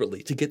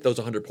desperately to get those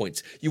 100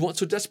 points. You want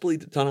so desperately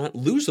to not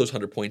lose those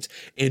 100 points,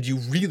 and you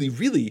really,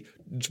 really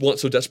want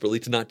so desperately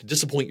to not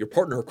disappoint your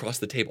partner across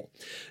the table.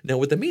 Now,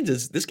 what that means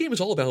is this game is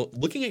all about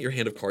looking at your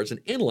hand of cards and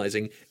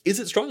analyzing, is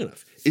it strong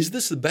enough? Is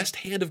this the best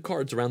hand of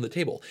cards around the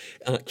table?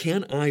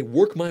 Can I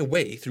work my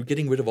way through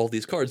getting rid of all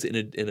these cards in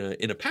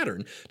a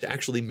pattern to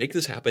actually make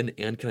this happen,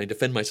 and can I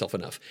defend myself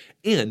enough?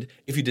 And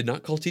if you did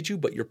not call Tichu,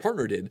 but your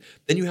partner did,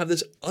 then you have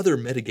this other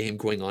metagame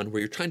going on where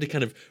you're trying to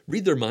kind of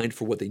read their mind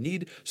for what they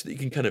need so that you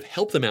can kind of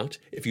help them out.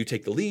 If you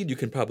take the lead, you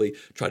can probably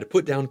try to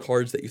put down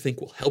cards that you think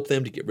will help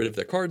them to get rid of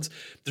their cards.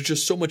 There's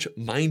just so much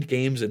mind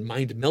games and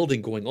mind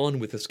melding going on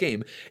with this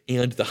game,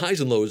 and the highs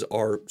and lows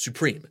are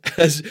supreme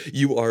as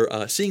you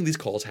are seeing these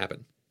calls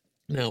happen.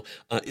 Now,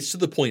 it's to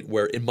the point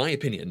where, in my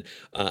opinion,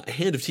 A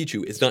Hand of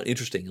Tichu is not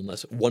interesting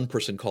unless one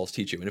person calls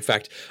Tichu. And in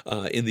fact,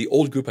 in the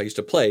old group I used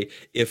to play,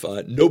 if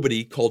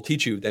nobody called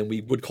Tichu, then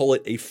we would call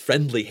it a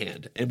friendly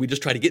hand, and we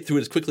just try to get through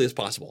it as quickly as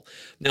possible.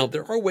 Now,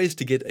 there are ways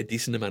to get a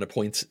decent amount of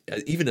points,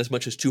 even as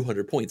much as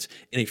 200 points,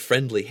 in a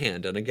friendly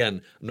hand. And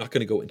again, I'm not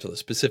going to go into the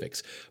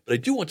specifics, but I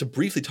do want to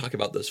briefly talk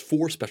about those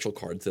 4 special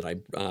cards that I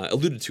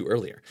alluded to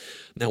earlier.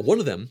 Now, one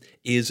of them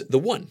is the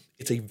 1.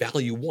 It's a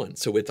value 1,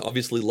 so it's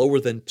obviously lower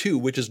than 2,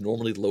 which is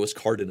normally the lowest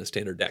card in a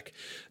standard deck.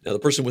 Now, the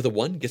person with a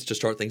 1 gets to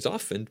start things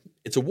off, and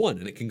it's a 1,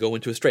 and it can go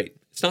into a straight.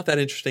 It's not that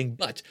interesting,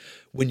 but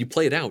when you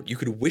play it out, you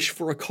could wish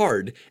for a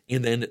card,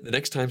 and then the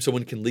next time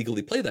someone can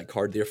legally play that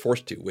card, they're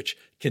forced to, which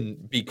can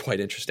be quite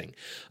interesting.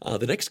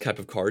 The next type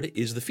of card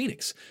is the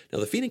Phoenix. Now,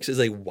 the Phoenix is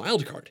a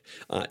wild card.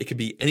 It can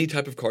be any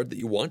type of card that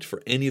you want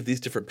for any of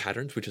these different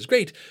patterns, which is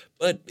great,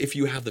 but if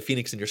you have the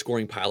Phoenix in your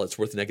scoring pile, it's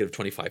worth negative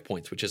 25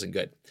 points, which isn't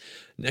good.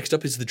 Next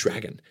up is the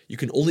Dragon. You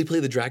can only play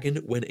the Dragon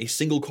when a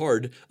single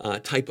card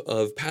type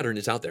of pattern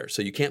is out there.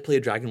 So you can't play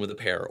a Dragon with a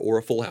pair or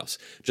a full house.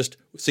 Just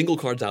single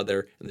cards out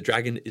there, and the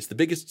Dragon is the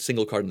biggest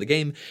single card in the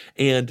game.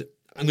 And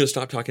I'm going to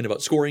stop talking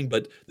about scoring,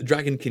 but the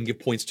Dragon can give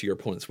points to your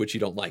opponents, which you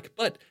don't like,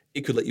 but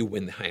it could let you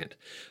win the hand.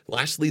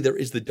 Lastly, there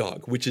is the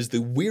Dog, which is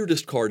the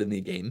weirdest card in the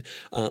game.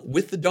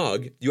 With the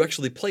Dog, you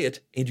actually play it,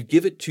 and you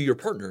give it to your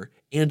partner,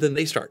 and then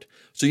they start.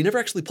 So you never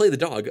actually play the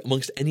Dog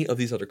amongst any of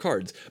these other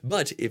cards,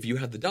 but if you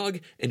have the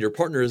Dog, and your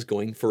partner is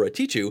going for a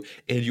Tichu,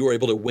 and you are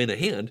able to win a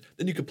hand,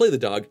 then you can play the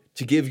Dog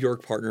to give your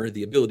partner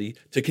the ability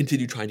to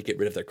continue trying to get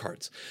rid of their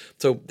cards.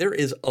 So there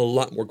is a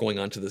lot more going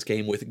on to this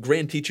game with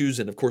grand Tichus,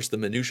 and of course the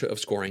minutiae of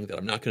scoring that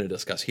I'm not going to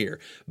discuss here,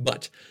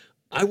 but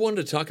I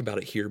wanted to talk about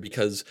it here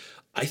because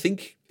I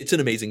think it's an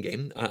amazing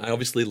game. I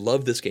obviously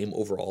love this game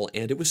overall,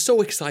 and it was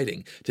so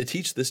exciting to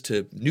teach this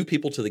to new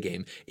people to the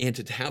game and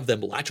to have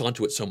them latch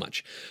onto it so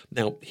much.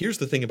 Now, here's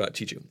the thing about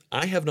Tichu.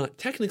 I have not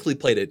technically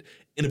played it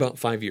in about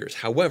 5 years.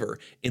 However,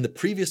 in the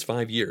previous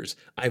 5 years,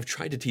 I've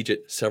tried to teach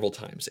it several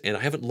times, and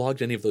I haven't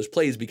logged any of those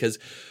plays because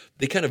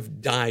they kind of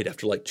died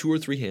after like 2 or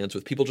 3 hands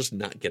with people just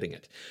not getting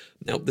it.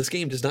 Now, this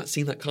game does not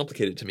seem that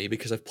complicated to me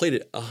because I've played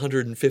it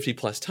 150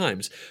 plus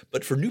times,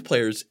 but for new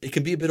players, it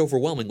can be a bit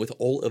overwhelming with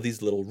all of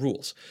these little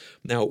rules.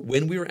 Now,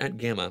 when we were at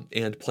Gamma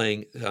and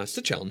playing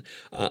Stitcheln,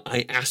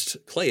 I asked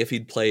Clay if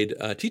he'd played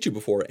Tichu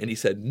before, and he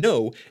said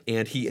no,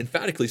 and he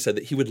emphatically said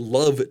that he would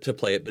love to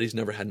play it, but he's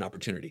never had an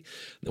opportunity.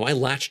 Now, I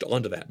latched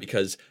onto that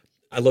because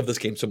I love this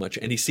game so much,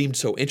 and he seemed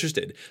so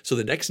interested. So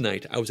the next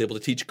night, I was able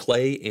to teach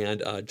Clay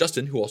and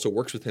Justin, who also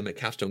works with him at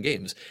Capstone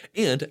Games,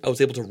 and I was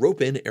able to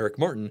rope in Eric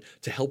Martin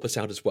to help us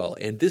out as well.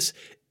 And this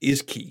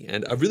is key,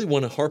 and I really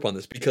want to harp on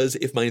this because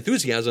if my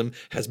enthusiasm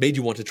has made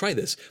you want to try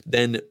this,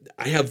 then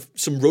I have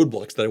some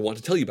roadblocks that I want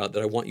to tell you about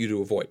that I want you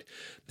to avoid.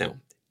 Now,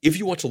 if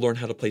you want to learn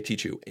how to play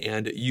Tichu,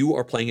 and you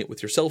are playing it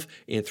with yourself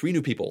and 3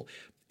 new people,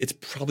 it's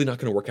probably not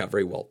going to work out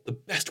very well. The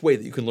best way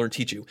that you can learn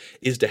Tichu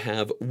is to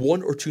have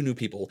 1 or 2 new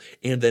people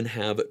and then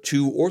have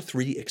 2 or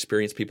 3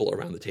 experienced people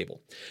around the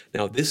table.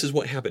 Now, this is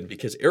what happened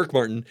because Eric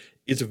Martin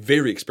is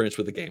very experienced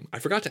with the game. I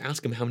forgot to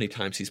ask him how many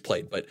times he's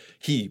played, but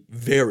he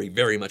very,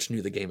 very much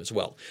knew the game as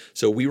well.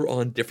 So we were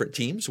on different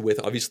teams with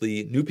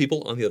obviously new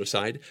people on the other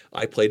side.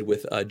 I played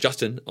with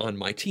Justin on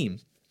my team.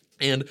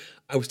 And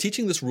I was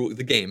teaching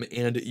the game,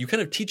 and you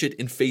kind of teach it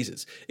in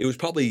phases. It was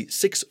probably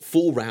 6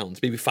 full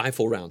rounds, maybe 5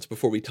 full rounds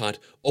before we taught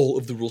all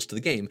of the rules to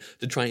the game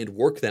to try and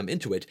work them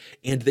into it,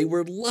 and they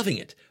were loving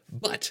it.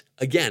 But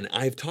again,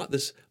 I've taught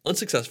this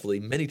unsuccessfully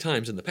many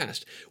times in the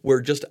past, where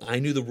just I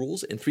knew the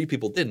rules and 3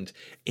 people didn't,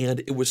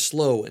 and it was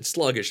slow and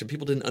sluggish, and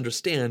people didn't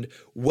understand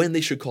when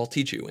they should call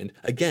Tichu. And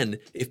again,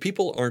 if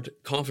people aren't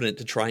confident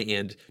to try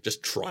and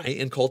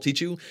call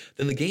Tichu,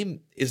 then the game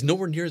is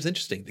nowhere near as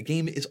interesting. The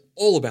game is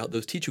all about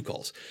those Tichu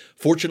calls.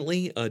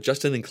 Fortunately,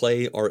 Justin and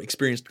Clay are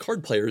experienced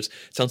card players.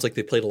 It sounds like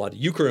they played a lot of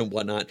euchre and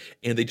whatnot,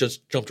 and they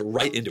just jumped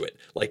right into it.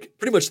 Like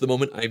pretty much the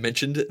moment I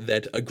mentioned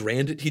that a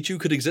grand Tichu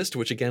could exist,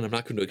 which again I'm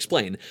not going to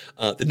explain,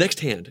 the next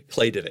hand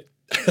Clay did it.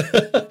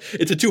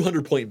 It's a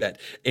 200-point bet,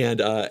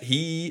 and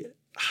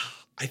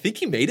I think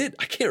he made it.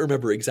 I can't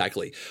remember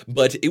exactly,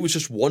 but it was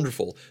just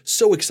wonderful.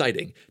 So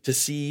exciting to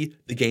see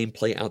the game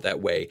play out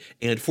that way.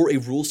 And for a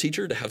rules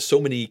teacher to have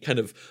so many kind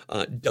of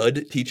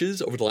dud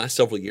teaches over the last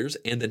several years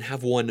and then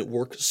have one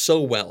work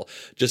so well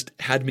just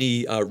had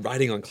me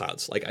riding on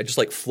clouds. Like I just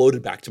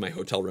floated back to my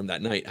hotel room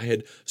that night. I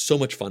had so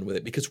much fun with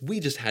it because we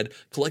just had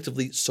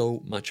collectively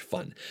so much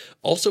fun.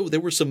 Also,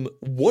 there were some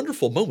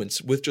wonderful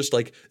moments with just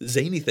like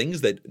zany things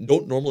that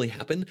don't normally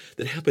happen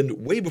that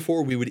happened way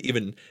before we would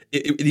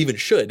it even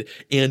should.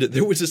 And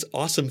there was this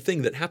awesome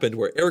thing that happened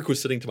where Eric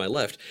was sitting to my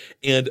left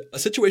and a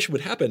situation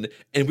would happen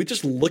and we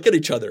just look at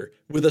each other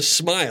with a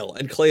smile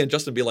and Clay and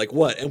Justin be like,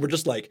 what? And we're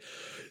just like,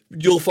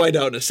 you'll find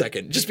out in a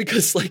second. Just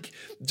because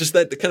just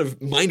that kind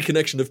of mind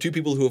connection of 2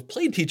 people who have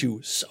played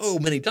Tichu so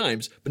many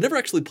times, but never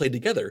actually played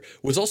together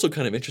was also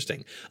kind of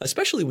interesting,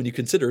 especially when you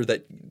consider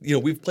that,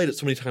 we've played it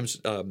so many times,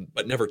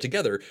 but never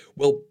together.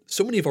 Well,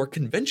 so many of our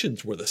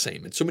conventions were the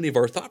same and so many of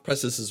our thought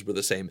processes were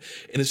the same.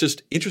 And it's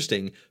just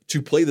interesting to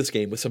play this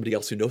game with somebody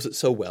else who knows it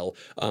so well,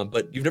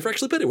 but you've never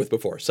actually played it with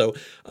before. So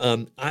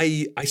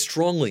I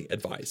strongly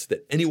advise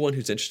that anyone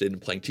who's interested in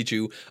playing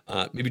Tichu,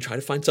 maybe try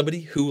to find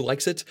somebody who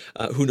likes it,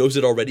 who knows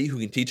it already, who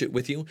can teach it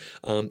with you.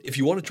 If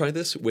you want to try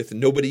this with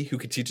nobody who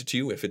can teach it to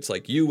you, if it's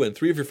like you and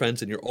 3 of your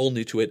friends and you're all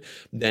new to it,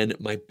 then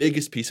my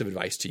biggest piece of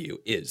advice to you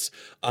is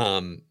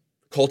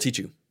call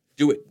Tichu.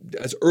 Do it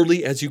as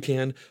early as you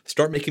can.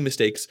 Start making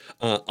mistakes.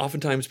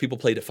 Oftentimes people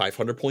play to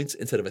 500 points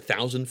instead of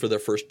 1,000 for their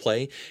first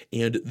play.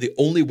 And the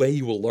only way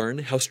you will learn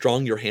how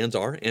strong your hands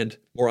are, and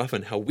more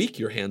often how weak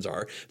your hands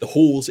are, the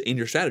holes in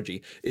your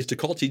strategy, is to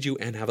call Tichu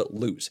and have it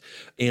lose.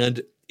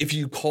 And if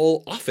you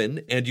call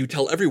often and you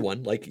tell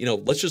everyone,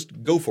 let's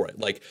just go for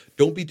it.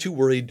 Don't be too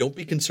worried. Don't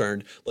be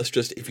concerned.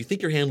 If you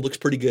think your hand looks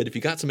pretty good, if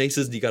you got some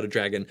aces and you got a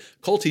dragon,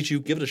 call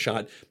Tichu, give it a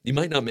shot. You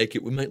might not make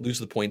it. We might lose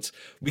the points.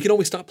 We can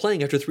always stop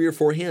playing after 3 or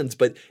 4 hands,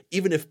 but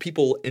even if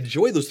people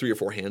enjoy those 3 or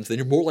 4 hands, then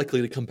you're more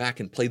likely to come back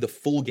and play the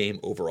full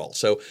game overall.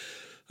 So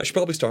I should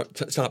probably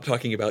stop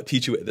talking about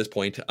Tichu at this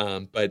point,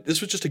 but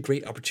this was just a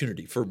great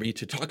opportunity for me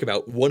to talk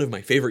about one of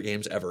my favorite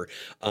games ever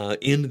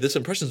in this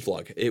Impressions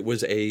vlog. It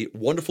was a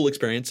wonderful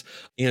experience,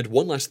 and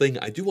one last thing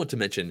I do want to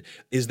mention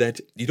is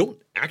that you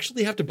don't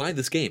actually have to buy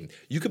this game.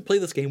 You can play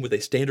this game with a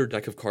standard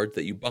deck of cards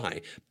that you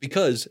buy,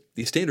 because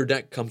the standard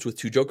deck comes with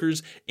 2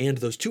 jokers, and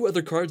those 2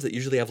 other cards that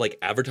usually have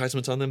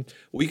advertisements on them,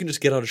 well, you can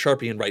just get out a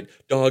Sharpie and write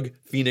Dog,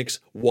 Phoenix,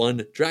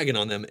 1, Dragon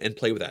on them and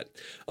play with that.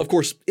 Of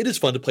course, it is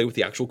fun to play with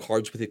the actual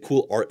cards with the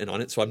cool art and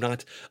on it, so I'm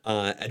not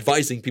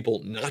advising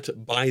people not to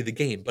buy the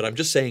game, but I'm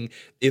just saying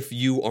if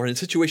you are in a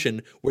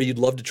situation where you'd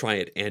love to try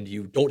it and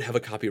you don't have a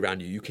copy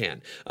around you, you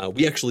can.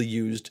 We actually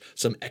used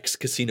some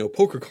ex-casino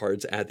poker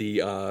cards at the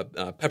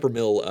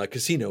Peppermill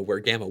Casino where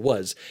Gamma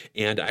was,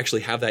 and I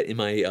actually have that in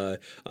my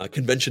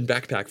convention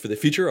backpack for the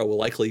future. I will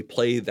likely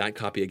play that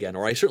copy again,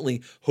 or I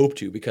certainly hope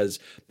to, because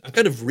I'm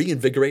kind of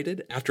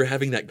reinvigorated after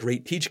having that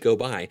great teach go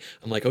by.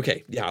 I'm like,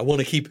 okay, yeah, I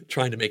want to keep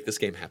trying to make this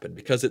game happen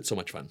because it's so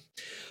much fun.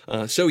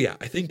 So yeah,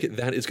 I think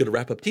that is going to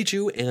wrap up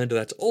Tichu, and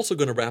that's also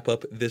going to wrap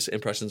up this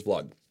Impressions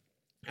vlog.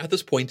 At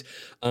this point,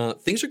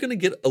 things are going to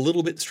get a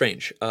little bit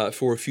strange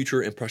for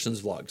future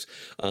Impressions vlogs.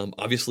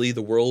 Obviously,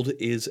 the world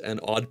is an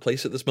odd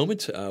place at this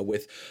moment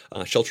with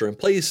shelter in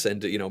place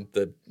and,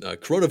 the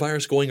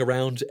coronavirus going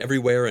around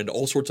everywhere and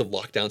all sorts of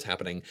lockdowns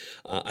happening.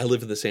 I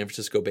live in the San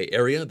Francisco Bay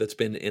Area that's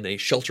been in a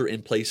shelter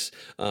in place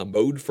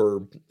mode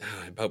for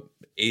about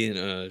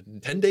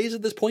 10 days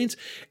at this point.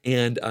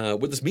 And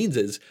what this means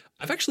is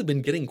I've actually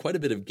been getting quite a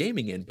bit of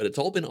gaming in, but it's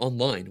all been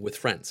online with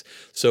friends.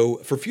 So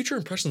for future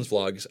Impressions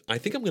vlogs, I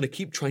think I'm going to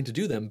keep trying to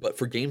do them, but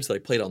for games that I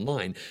played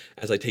online,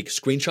 as I take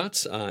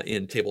screenshots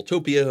in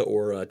Tabletopia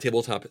or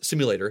Tabletop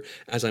Simulator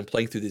as I'm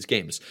playing through these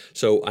games.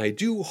 So I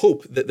do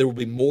hope that there will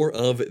be more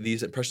of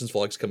these Impressions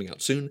vlogs coming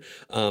out soon,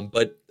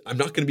 but I'm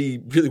not going to be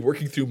really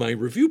working through my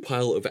review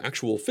pile of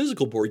actual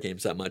physical board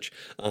games that much.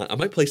 I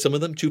might play some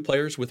of them 2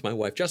 players with my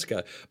wife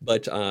Jessica,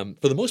 but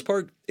for the most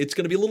part, it's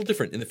going to be a little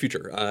different in the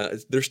future.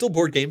 They're still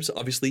board games,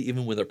 obviously,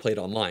 even when they're played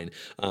online.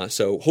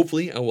 So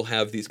hopefully I will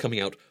have these coming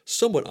out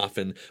somewhat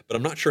often, but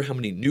I'm not sure how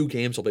many new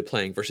games I'll be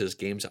playing versus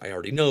games I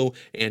already know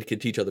and can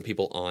teach other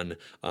people on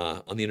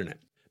the internet.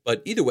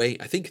 But either way,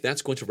 I think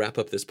that's going to wrap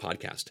up this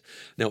podcast.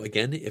 Now,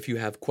 again, if you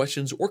have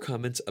questions or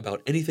comments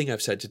about anything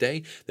I've said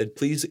today, then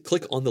please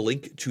click on the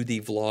link to the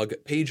vlog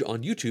page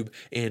on YouTube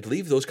and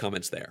leave those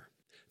comments there.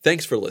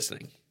 Thanks for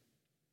listening.